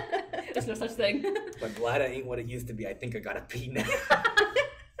 thing. But glad I ain't what it used to be. I think I gotta pee now.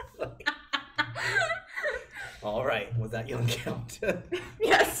 All right, was that young count?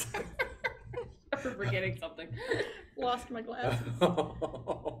 Yes. I'm forgetting something. Lost my glasses.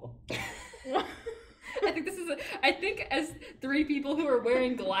 I think as 3 people who are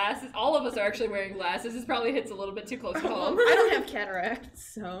wearing glasses, all of us are actually wearing glasses. This probably hits a little bit too close to home. I don't have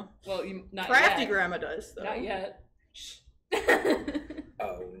cataracts, so. Well, not Crafty yet. grandma does, though. Not yet. Shh.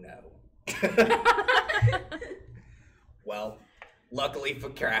 Oh no. Well, luckily for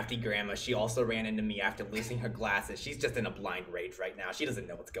Crafty Grandma, she also ran into me after losing her glasses. She's just in a blind rage right now. She doesn't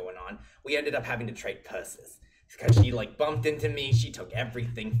know what's going on. We ended up having to trade purses. Because she bumped into me, she took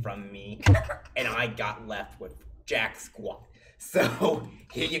everything from me, and I got left with jack squat. So,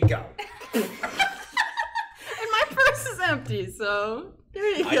 here you go. And my purse is empty, so here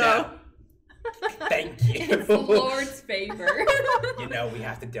you I go. know. Thank you. It's the Lord's favor. You know, we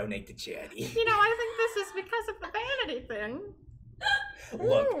have to donate to charity. You know, I think this is because of the vanity thing.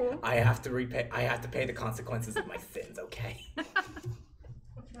 Look, Ooh. I have to pay the consequences of my sins, okay?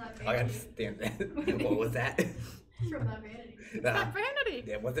 From that I vanity. understand that. What was that? From that vanity. That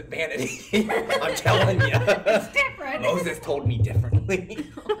vanity. It wasn't vanity. I'm telling you. It's different. Moses told me differently.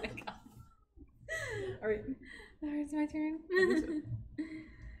 Oh my god. Alright. Alright, it's my turn.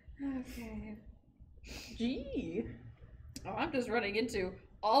 Okay. Gee. Oh, I'm just running into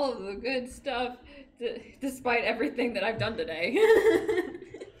all of the good stuff despite everything that I've done today.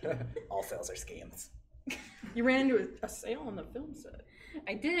 All sales are scams. You ran into a sale on the film set.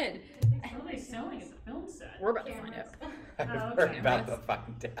 I did. What are they selling at the film set? We're about to find out. Oh, We're okay. about to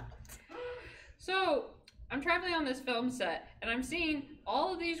find out. So, I'm traveling on this film set, and I'm seeing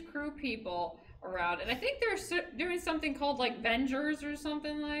all of these crew people around, and I think they're doing something called Vengers or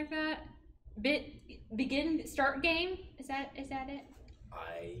something like that. Start game? Is that it?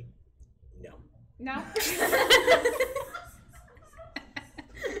 No. No.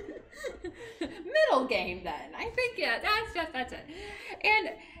 Middle game then. I think that's it. And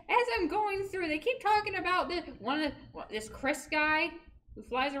as I'm going through, they keep talking about this Chris guy who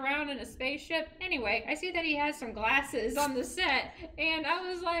flies around in a spaceship. Anyway, I see that he has some glasses on the set, and I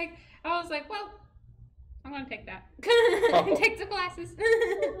was like, well, I'm gonna take that. Take the glasses.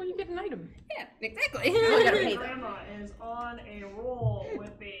 Well, you get an item. Yeah, exactly. Oh, you gotta pay them. Grandma is on a roll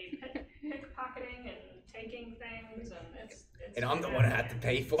with the pickpocketing and taking things, and it's And I'm the one who had to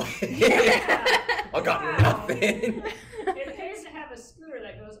pay for it. Yeah. I got Wow. nothing. It pays to have a scooter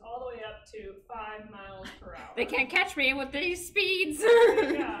that goes all the way up to 5 miles per hour. They can't catch me with these speeds.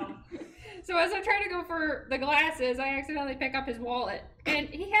 There you go. So as I'm trying to go for the glasses, I accidentally pick up his wallet, and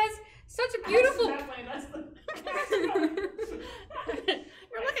he has such a beautiful. Accidentally, that's the.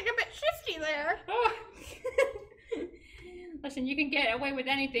 You're looking a bit shifty there. Oh. Listen, you can get away with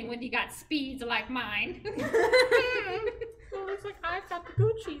anything when you got speeds like mine. Well, looks like I've got the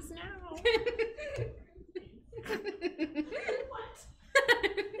Gucci's now.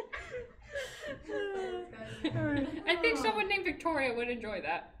 I think someone named Victoria would enjoy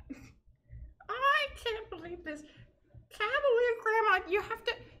that. I can't believe this. Cavalier Grandma, you're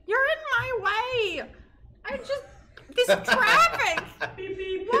in my way. This traffic. Beep,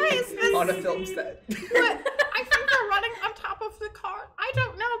 beep, Why beep, is this- On a beep, film beep. set. But I think they're running on top of the car. I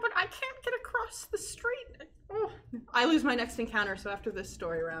don't know, but I can't get across the street. Oh. I lose my next encounter, so after this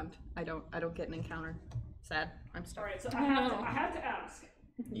story round, I don't get an encounter. Sad. I'm All sorry. right, so I have to ask.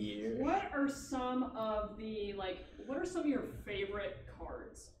 Yeah. What are some of your favorite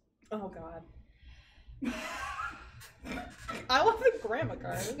cards? Oh God. I love the grandma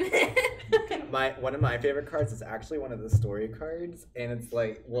card. One of my favorite cards is actually one of the story cards, and it's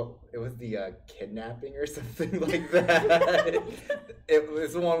it was the kidnapping or something like that. It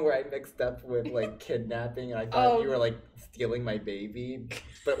was one where I mixed up with kidnapping, and I thought you were stealing my baby,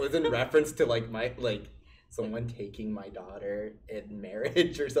 but it was in reference to someone taking my daughter in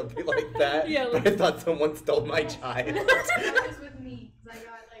marriage or something like that. Yeah, But I thought someone stole my child. That was with me because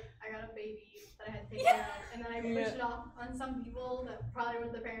I got a baby that I had taken care of, and then I pushed it off on some people that probably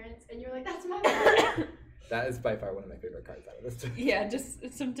weren't the parents, and you're like, "That's my baby." That is by far one of my favorite cards out of this. Yeah,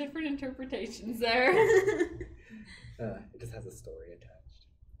 just some different interpretations there. It just has a story attached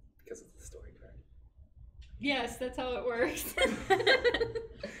because it's a story card. Yes, that's how it works.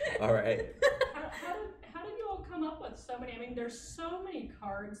 All right. How did you all come up with so many? I mean, there's so many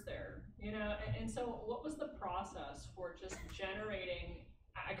cards there, and so what was the process for just generating?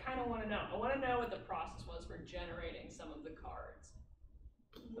 I kind of want to know. I want to know what the process was for generating some of the cards.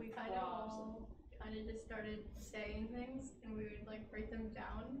 We kind of just started saying things, and we would write them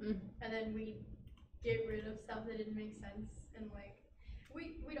down, and then we get rid of stuff that didn't make sense, and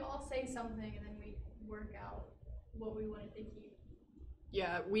we'd all say something and then we'd work out what we wanted to keep.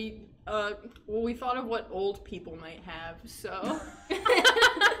 Yeah, we thought of what old people might have, so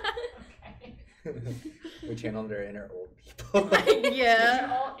We channeled our inner old people. Did yeah.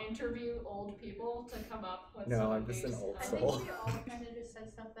 you all interview old people to come up with No, some I'm of just an these? old I soul. think we all kind of just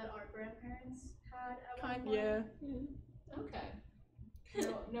said stuff that our grandparents had at one point. Yeah. Okay.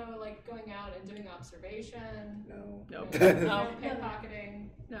 No, like going out and doing observation. No. Nope. No pickpocketing.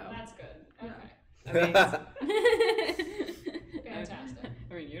 No. That's good. No. Okay. I Fantastic.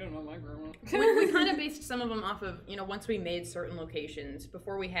 mean, you don't know my grandma. we kind of based some of them off of, once we made certain locations.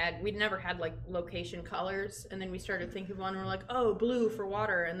 Before we'd never had like location colors, and then we started thinking of one, and we're like, oh, blue for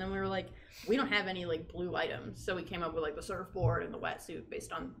water, and then we were like, we don't have any like blue items, so we came up with like the surfboard and the wetsuit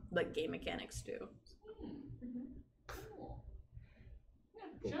based on like game mechanics too. Cool.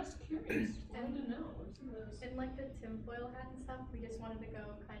 Yeah, just curious. Wanted to know. And like the tinfoil hat and stuff, we just wanted to go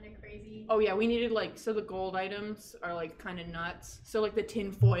kind of crazy. Oh yeah, we needed like, so the gold items are like kind of nuts. So like the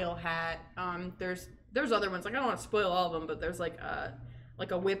tinfoil hat, there's other ones, like I don't want to spoil all of them, but there's like a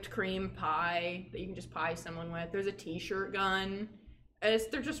whipped cream pie that you can just pie someone with. There's a t-shirt gun. It's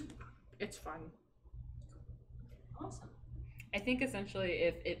fun. Awesome. I think essentially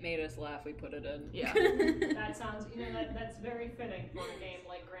if it made us laugh, we put it in. Yeah. That sounds, that's very fitting for a game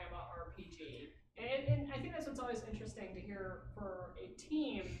like Grandma RPG. And I think that's what's always interesting to hear for a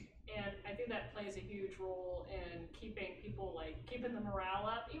team, and I think that plays a huge role in keeping people, like, keeping the morale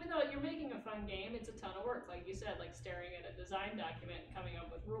up. Even though you're making a fun game, it's a ton of work. Like you said, like staring at a design document, coming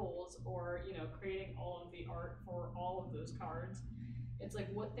up with rules, or, creating all of the art for all of those cards. It's like,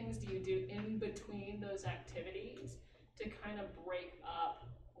 what things do you do in between those activities to kind of break up,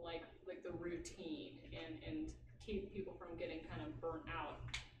 like the routine and keep people from getting kind of burnt out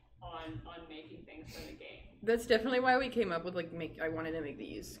on making things for the game. That's definitely why we came up with I wanted to make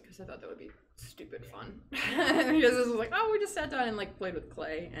these, because I thought that would be stupid fun. Because it was like, oh, we just sat down and like played with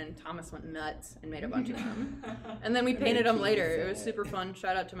clay, and Thomas went nuts and made a bunch of them. And then we painted them later. It was super fun.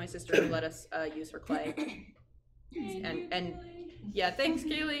 Shout out to my sister who let us use her clay. And yeah, thanks,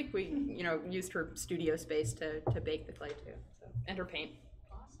 Kaylee. We used her studio space to bake the clay too. So, and her paint.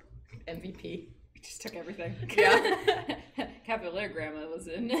 Awesome. MVP. Just took everything. Yeah. Cavalier Grandma was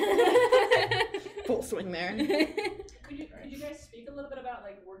in. Full swing there. Could you guys speak a little bit about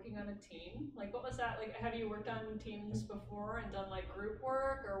like working on a team? Like what was that like? Have you worked on teams before and done like group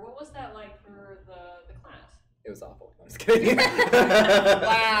work, or what was that like for the class? It was awful. I'm just kidding.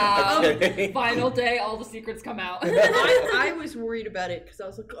 Wow. I'm kidding. Final day, all the secrets come out. I was worried about it because I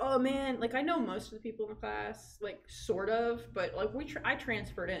was like, oh man, like I know most of the people in the class, like sort of, but like I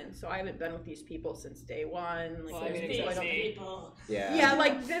transferred in, so I haven't been with these people since day one. Like, Well, I mean, there's except like, me. People. Yeah. yeah,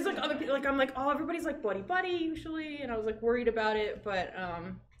 like there's like other people, like I'm like, oh, everybody's like buddy usually, and I was like worried about it, but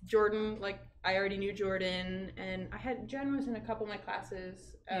Jordan, like I already knew Jordan, and Jen was in a couple of my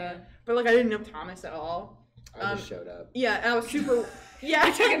classes, but like I didn't know Thomas at all. I just showed up. Yeah, and I was super. Yeah,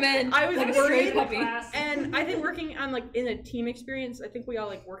 I took him in. I was like a stray worried, puppy. and I think working on like in a team experience, I think we all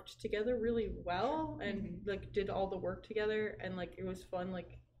like worked together really well and like did all the work together, and like it was fun.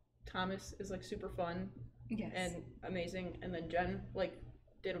 Like Thomas is like super fun and amazing, and then Jen like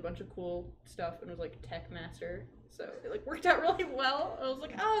did a bunch of cool stuff and was like tech master, so it like worked out really well. I was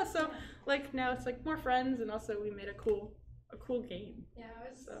like, oh, so like now it's like more friends, and also we made a cool game. Yeah, I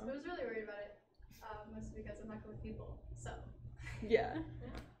was really worried about it, mostly because I'm not good with people. So. Yeah.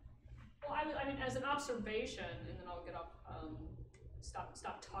 Well, I mean, as an observation, and then I'll get off. Stop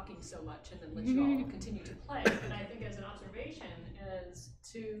talking so much, and then let you all continue to play. And I think as an observation,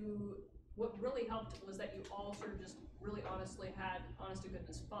 what really helped was that you all sort of just really honestly had honest to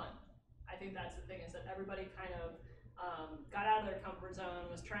goodness fun. I think that's the thing, is that everybody kind of got out of their comfort zone,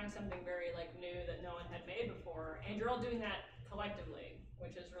 was trying something very like new that no one had made before, and you're all doing that collectively,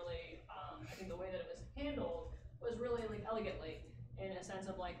 which is really I think the way that it was handled was really like elegantly, in a sense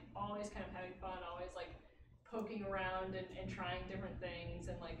of like always kind of having fun, always like poking around and trying different things,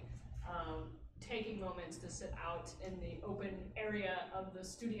 and like taking moments to sit out in the open area of the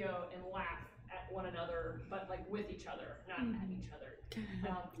studio and laugh at one another, but like with each other, not at each other.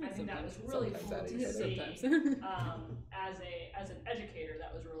 I think that was really cool to see. As an educator,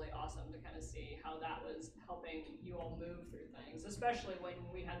 that was really awesome to kind of see how that was helping you all move through things, especially when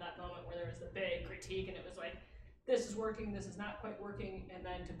we had that moment where there was the big critique and it was like, this is working, this is not quite working, and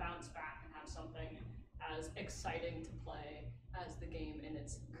then to bounce back and have something as exciting to play as the game in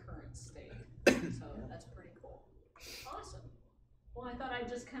its current state. So that's pretty cool. Awesome. Well, I thought I'd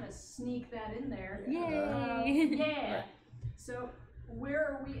just kind of sneak that in there. Yay! Yeah. So where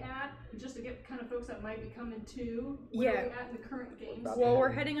are we at? Just to get kind of folks that might be coming to. Where are we at in the current games? Well,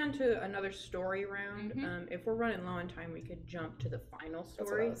 we're heading on to another story round. If we're running low on time, we could jump to the final That's what I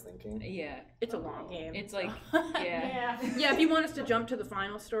story. was thinking. Yeah. It's a long game. It's like, yeah. Yeah, if you want us to jump to the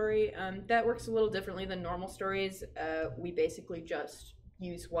final story, that works a little differently than normal stories. We basically just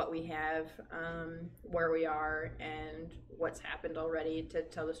use what we have, where we are, and what's happened already to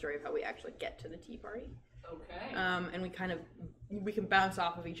tell the story of how we actually get to the tea party. Okay. And we can bounce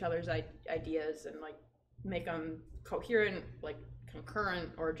off of each other's ideas and like make them coherent, like concurrent,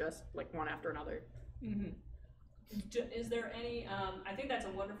 or just like one after another. Is there any? I think that's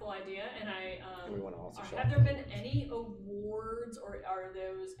a wonderful idea, and We want to also show have there been any awards, or are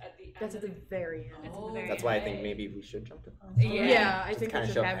those at the end? That's at the very end. It's at the very That's why I think maybe we should jump to Yeah, I Just think kinda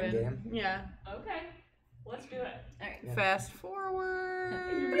that should show happen. endgame. Yeah. Okay, let's do it. Alright. Fast forward.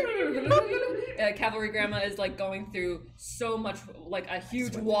 Cavalry Grandma is like going through so much, like a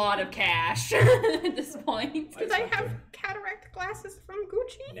huge wad of cash at this point. Because I have cataract glasses from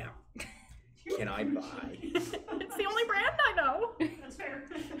Gucci. Now, can I buy It's the only brand I know. That's fair.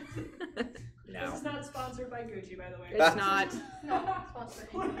 now? This is not sponsored by Gucci, by the way. It's not. No, sponsored.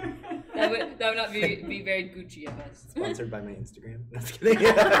 That would not be very Gucci of us. Sponsored by my Instagram. No, just kidding.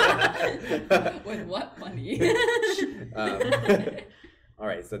 With what money? All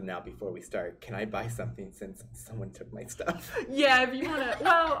right, so now before we start, can I buy something since someone took my stuff? Yeah, if you want to.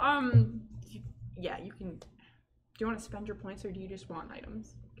 Well, yeah, you can. Do you want to spend your points or do you just want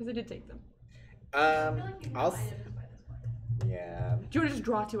items? Because I did take them. I feel like you I'll. have items by this point. Yeah. Do you want to just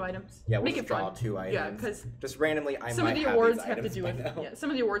draw 2 items? Yeah, we'll Make just it draw fun. 2 items. Yeah, because just randomly, I some might of the have awards these have to items do by with now. some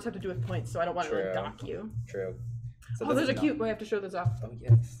of the awards have to do with points, so I don't want to like True. dock you. True. So Oh, this there's a is cute. We have to show those off. Oh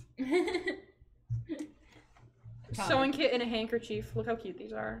yes. Sewing kit and a handkerchief. Look how cute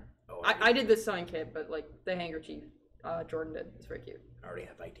these are. Oh, I did this sewing kit, but like the handkerchief, Jordan did. It's very cute. I already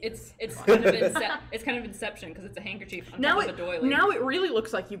have ideas. It's kind of it's kind of Inception because it's a handkerchief on Now top of a doily. now it really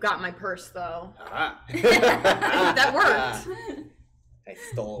looks like you got my purse though. Ah. That worked. I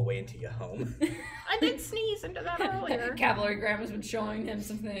stole away into your home. I did sneeze into that earlier. Cavalry Grandma's been showing him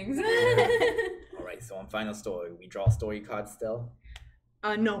some things. All right, so on final story, we draw story cards still.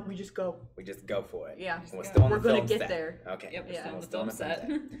 No, we just go. We just go for it. Yeah. And we're still on We're the gonna film get set. there. Okay. Yep, we're Yeah. still on the Still on film the set.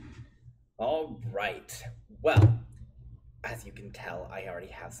 film All right. Well, as you can tell, I already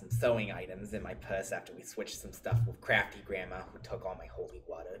have some sewing items in my purse after we switched some stuff with Crafty Grandma, who took all my holy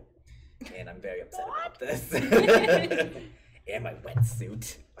water. And I'm very upset about this. And my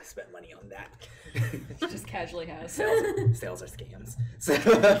wetsuit. I spent money on that. Just casually has. Sales are scams.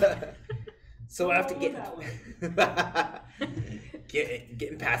 So after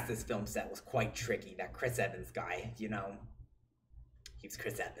getting past this film set was quite tricky. That Chris Evans guy, you know, he's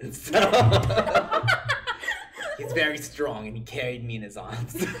Chris Evans. So he's very strong, and he carried me in his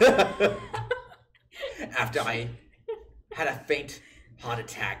arms. After I had a faint heart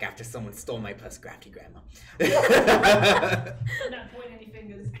attack after someone stole my purse, Crafty Grandma. I'm not pointing any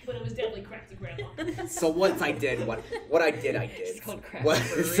fingers, but it was definitely Crafty Grandma. So once I did what I did It's called Crafty was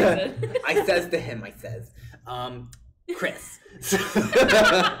for a reason. I says to him, Chris,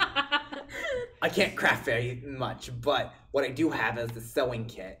 I can't craft very much, but what I do have is the sewing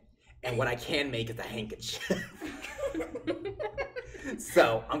kit, and what I can make is a handkerchief.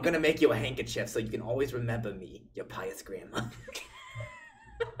 So I'm gonna make you a handkerchief so you can always remember me, your pious grandma.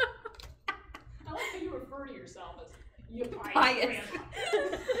 I like how you refer to yourself as your pious Pious.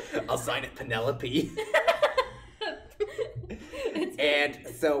 grandma. I'll sign it Penelope. And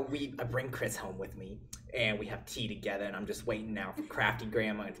so I bring Chris home with me, and we have tea together, and I'm just waiting now for Crafty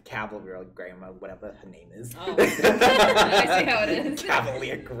Grandma and Cavalier Grandma, whatever her name is. Oh. I see how it is.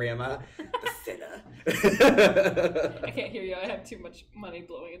 Cavalier Grandma, the sinner. I can't hear you. I have too much money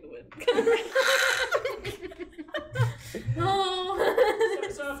blowing in the wind. Oh.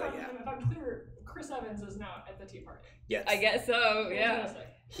 So yeah. if I'm clear, Chris Evans is now at the tea party. Yes. I guess so. Yeah. Fantastic.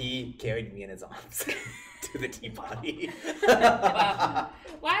 He carried me in his arms to the tea party. Wow.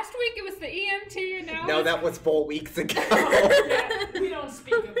 Last week it was the EMT, and now No, it's... that was 4 weeks ago. Yeah, we don't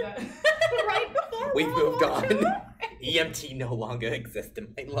speak of that. Right before We've World moved War on. II. EMT no longer exists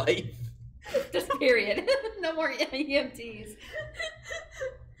in my life. just period. No more EMTs.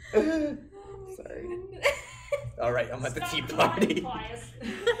 Sorry. All right, I'm at the tea party. All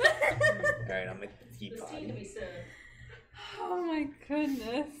right, I'm at the tea There's tea to party. be served. Oh my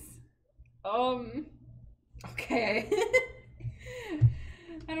goodness. Okay.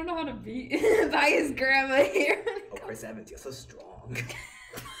 I don't know how to beat by his grandma here. Oh, Chris Evans, you're so strong.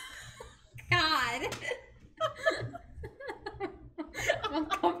 God. I'm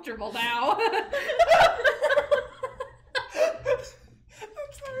uncomfortable now.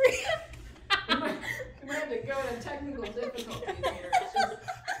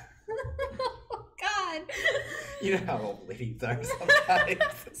 You know how old ladies are sometimes.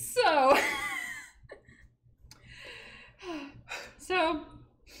 So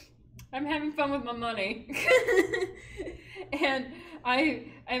I'm having fun with my money. And I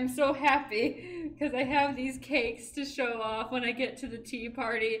am so happy because I have these cakes to show off when I get to the tea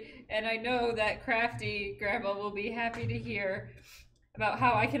party, and I know that Crafty Grandma will be happy to hear about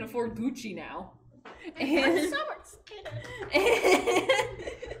how I can afford Gucci now. I'm so excited.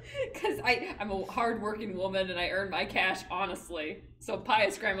 Because I'm a hard-working woman and I earn my cash honestly. So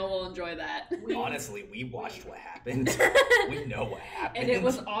Pious Grandma will enjoy that. Honestly, we watched what happened. We know what happened. And it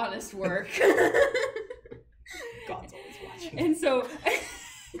was honest work. God's always watching. And so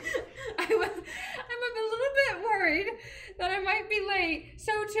I'm a little bit worried that I might be late.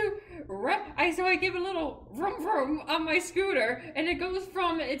 So I give a little vroom vroom on my scooter, and it goes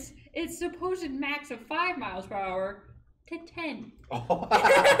from its supposed max of 5 miles per hour to 10. Oh.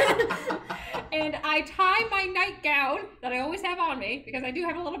 And I tie my nightgown that I always have on me, because I do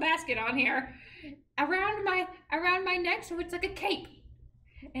have a little basket on here, around my neck, so it's like a cape.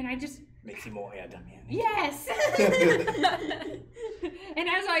 And I just Makes you more Adam. yes. And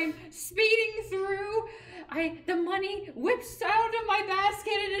as I'm speeding through, the money whips out of my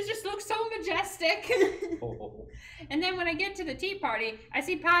basket, and it just looks so majestic. Oh. And then when I get to the tea party, I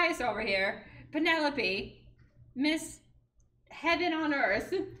see Pius over here, Penelope, Miss Heaven on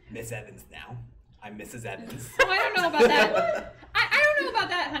Earth. Miss Evans now. I'm Mrs. Evans. Oh, I don't know about that. I don't know about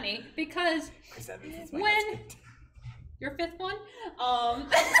that, honey, because Chris Evans is my when husband. your fifth one, All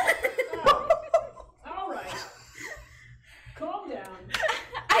right. Calm down.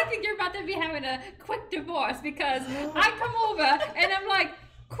 I think you're about to be having a quick divorce, because I come over and I'm like,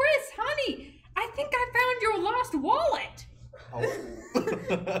 Chris, honey, I think I found your lost wallet. Oh.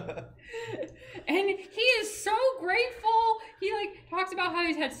 And he is so grateful. He talks about how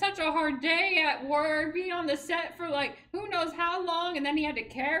he's had such a hard day at work, being on the set for who knows how long, and then he had to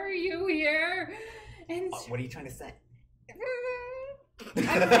carry you here. And What are you trying to say?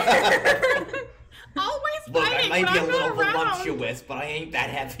 Always Look, I fighting might when be a I'm little not around. voluptuous, but I ain't that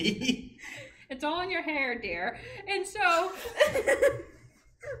heavy. it's all in your hair, dear. And so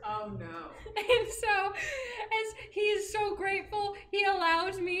Oh no. And so, as he is so grateful, he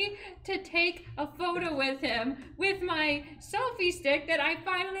allows me to take a photo with him with my selfie stick that I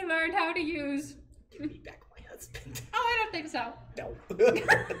finally learned how to use. Give me back my husband. Oh, I don't think so. No.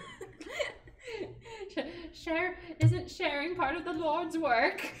 Isn't sharing part of the Lord's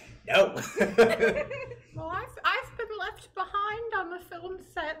work? No. Well, I've been left behind on the film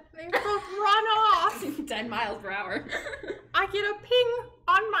set. They both run off. 10 miles per hour. I get a ping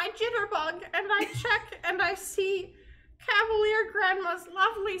on my jitterbug, and I check, and I see Cavalier Grandma's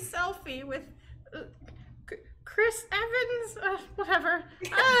lovely selfie with Chris Evans, whatever.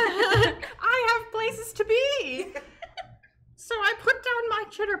 I have places to be. So I put down my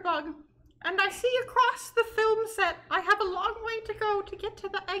jitterbug, and I see across the film set I have a long way to go to get to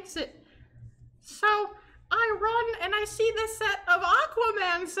the exit. So I run, and I see the set of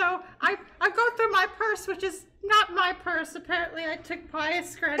Aquaman, so I go through my purse, which is not my purse. Apparently I took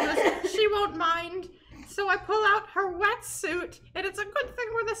Pious Grandma's. She won't mind. So I pull out her wetsuit, and it's a good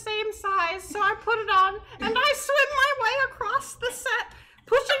thing we're the same size, so I put it on, and I swim my way across the set,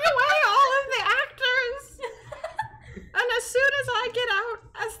 pushing away all of the actors. And as soon as I get out,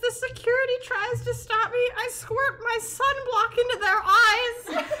 as the security tries to stop me, I squirt my sunblock into their eyes,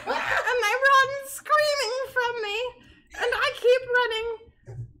 and they run screaming from me, and I keep running.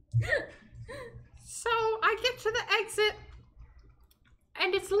 So I get to the exit,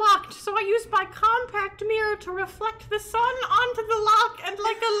 and it's locked, so I use my compact mirror to reflect the sun onto the lock, and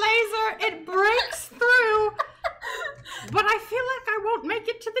like a laser, it breaks through. But I feel like I won't make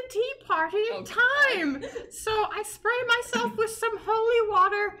it to the tea party in time. So I spray myself with some holy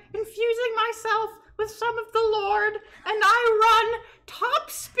water, infusing myself with some of the Lord, and I run top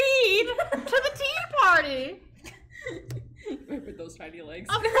speed to the tea party. With those tiny legs.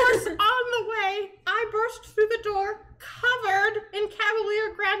 Of course, on the way, I burst through the door, covered in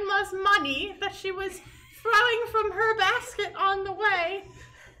Cavalier Grandma's money that she was throwing from her basket on the way.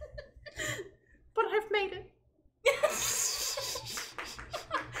 But I've made it.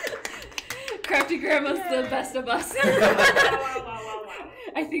 Crafty Grandma's the best of us. Wow.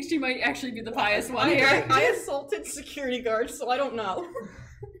 I think she might actually be the pious one here. I assaulted security guards, so I don't know.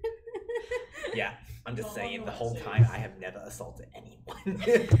 Yeah, I'm just saying, the whole time I have never assaulted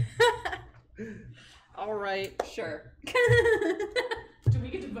anyone. All right. Sure. Do we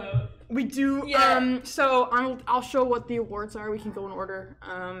get to vote? We do. Yeah. So I'll show what the awards are. We can go in order.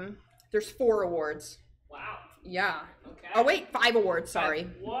 There's 4 awards. Wow. Yeah. Okay. Oh wait, 5 awards. Sorry.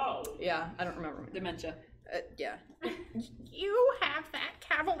 Whoa. Yeah, I don't remember. Dementia. Yeah. You have that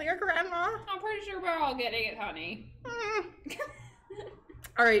Cavalier Grandma. I'm pretty sure we're all getting it, honey.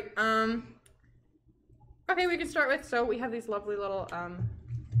 All right. Okay, we can start with. So we have these lovely little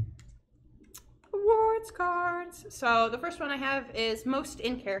awards cards. So the first one I have is most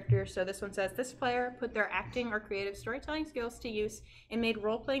in character. So this one says this player put their acting or creative storytelling skills to use and made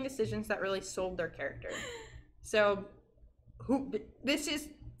role-playing decisions that really sold their character. So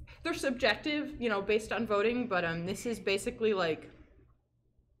they're subjective, based on voting, but this is basically like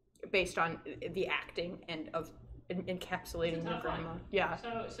based on the acting and of encapsulating your grandma. Yeah.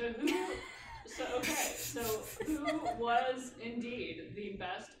 So who was indeed the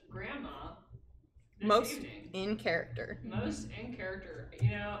best grandma this Most evening? in character. Most in character. It's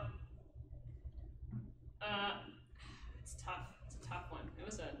tough. It's a tough one. It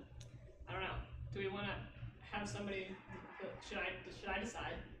was I don't know. Do we want to have somebody? Should I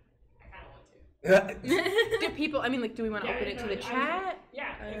decide? I kind of want to. Do people? I mean, like, do we want to open it to the chat?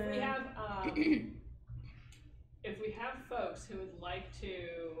 Yeah. If we have folks who would like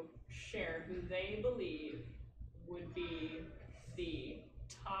to share who they believe would be the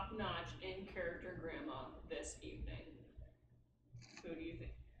top-notch in-character grandma this evening, who do you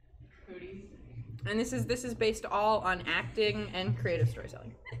think? And this is based all on acting and creative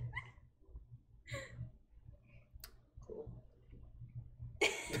storytelling. Cool.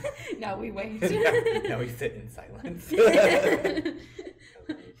 Now we wait. Now we sit in silence.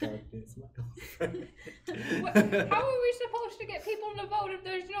 How are we supposed to get people to vote if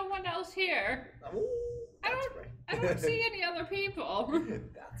there's no one else here? I don't see any other people. We're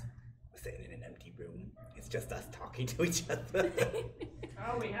sitting in an empty room. It's just us talking to each other.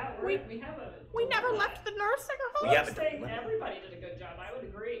 Oh, we never left the nursing home. We I haven't think done that. everybody did a good job. I would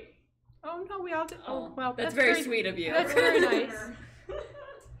agree. Oh no, we all did. Oh well, That's very sweet of you. That's very nice.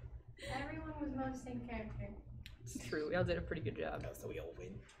 Everyone was most in character. It's true. We all did a pretty good job. Oh, so we all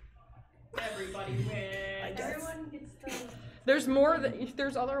win. Everybody wins. guess. Everyone gets the. There's more.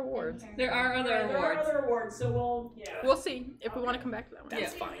 There's other awards. There are other There are awards. other awards, so We'll see if we want to come back to that one.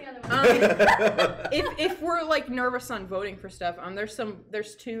 That's The fine. other one. If we're like nervous on voting for stuff,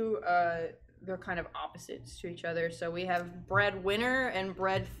 there's two they're kind of opposites to each other. So we have breadwinner and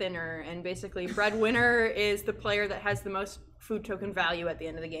bread thinner, and basically breadwinner is the player that has the most food token value at the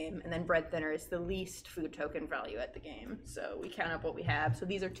end of the game, and then bread thinner is the least food token value at the game. So we count up what we have. So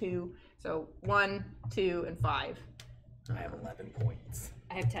these are two. So 1, 2, and 5. I have 11 points.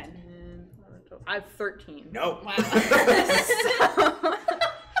 I have 10. And I have 13. No. Wow.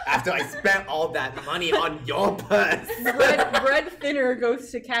 After I spent all that money on your purse. bread thinner goes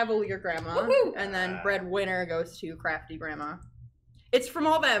to Cavalier Grandma, Woohoo! and then bread winner goes to Crafty Grandma. It's from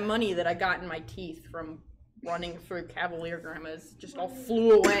all that money that I got in my teeth from running through Cavalier Grandmas. Just all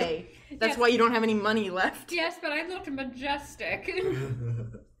flew away. That's Yes. why you don't have any money left. Yes, but I looked majestic.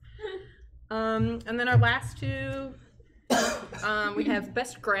 And then our last two, we have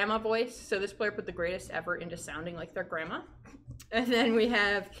best grandma voice. So this player put the greatest effort into sounding like their grandma. And then we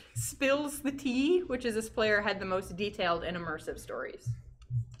have spills the tea, which is this player had the most detailed and immersive stories.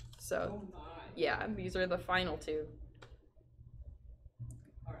 So yeah, these are the final two.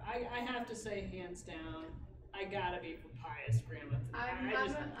 I have to say, hands down, I gotta be for Pious Grandma.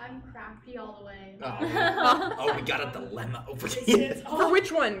 I'm crafty all the way. Oh, we got a dilemma over here. For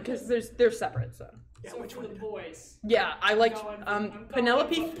which one? Because they're separate. So Yeah, so which for one? the boys. yeah, I liked I'm going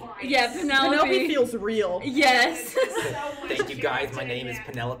Penelope. with Pious. Yeah, Penelope feels real. Yes. Thank you guys, my name is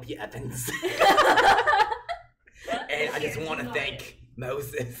Penelope Evans. And I just want to thank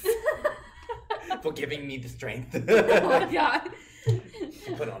Moses for giving me the strength Oh my god.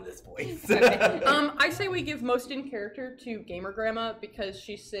 to put on this voice. I say we give most in character to Gamer Grandma because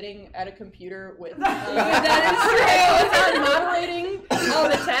she's sitting at a computer with That moderating all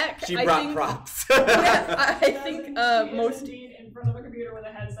the tech. She I brought think, props. I think She is most. indeed in front of a computer with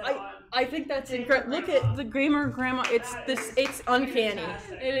a headset on. I think that's incredible. Look at the Gamer Grandma. It's it's uncanny.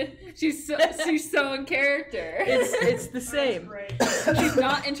 Fantastic. She's so in character. It's the same. Great. She's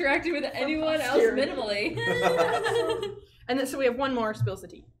not interacting with anyone else Here. minimally. And then so we have one more. Spills the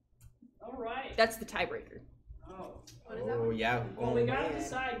tea. All right. That's the tiebreaker. Oh. What is that? Oh yeah. Well, we gotta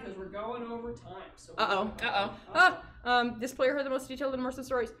decide because we're going over time. So This player had the most detailed and immersive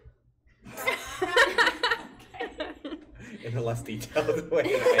stories. In a less detailed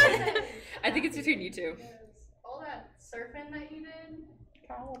way. I think it's between you two. All that surfing that you did.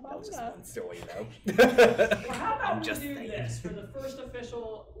 That was just one story, though. Well, how about I'm we just do saying. this for the first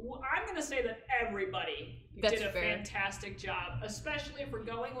official? I'm going to say that everybody That's did a fair. fantastic job, especially for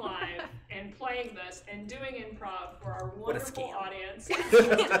going live and playing this and doing improv for our What a wonderful scam. audience. Let's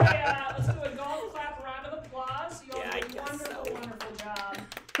do a golf clap round of applause. You all Yeah, I did a guess wonderful, so. wonderful job.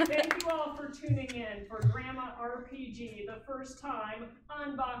 Thank you all for tuning in for Grandma RPG, the first time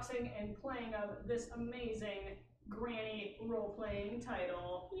unboxing and playing of this amazing Granny role-playing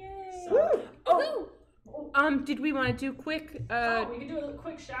title. Yay! So, Did we want to do quick we can do a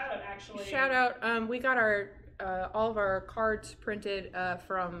quick shout out actually. shout out? We got our all of our cards printed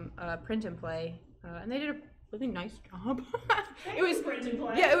from Print and Play, and they did a really nice job. It was Print and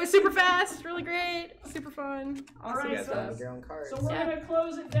Play. yeah, it was super fast, really great, super fun. All Awesome right, You guys stuff. have your own cards. So we're Yeah. gonna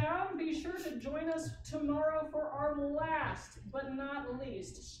close it down. Be sure to join us tomorrow for our last but not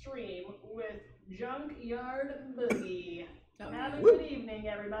least stream with Junkyard Boogie. Have a good evening,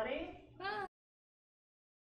 everybody. Bye.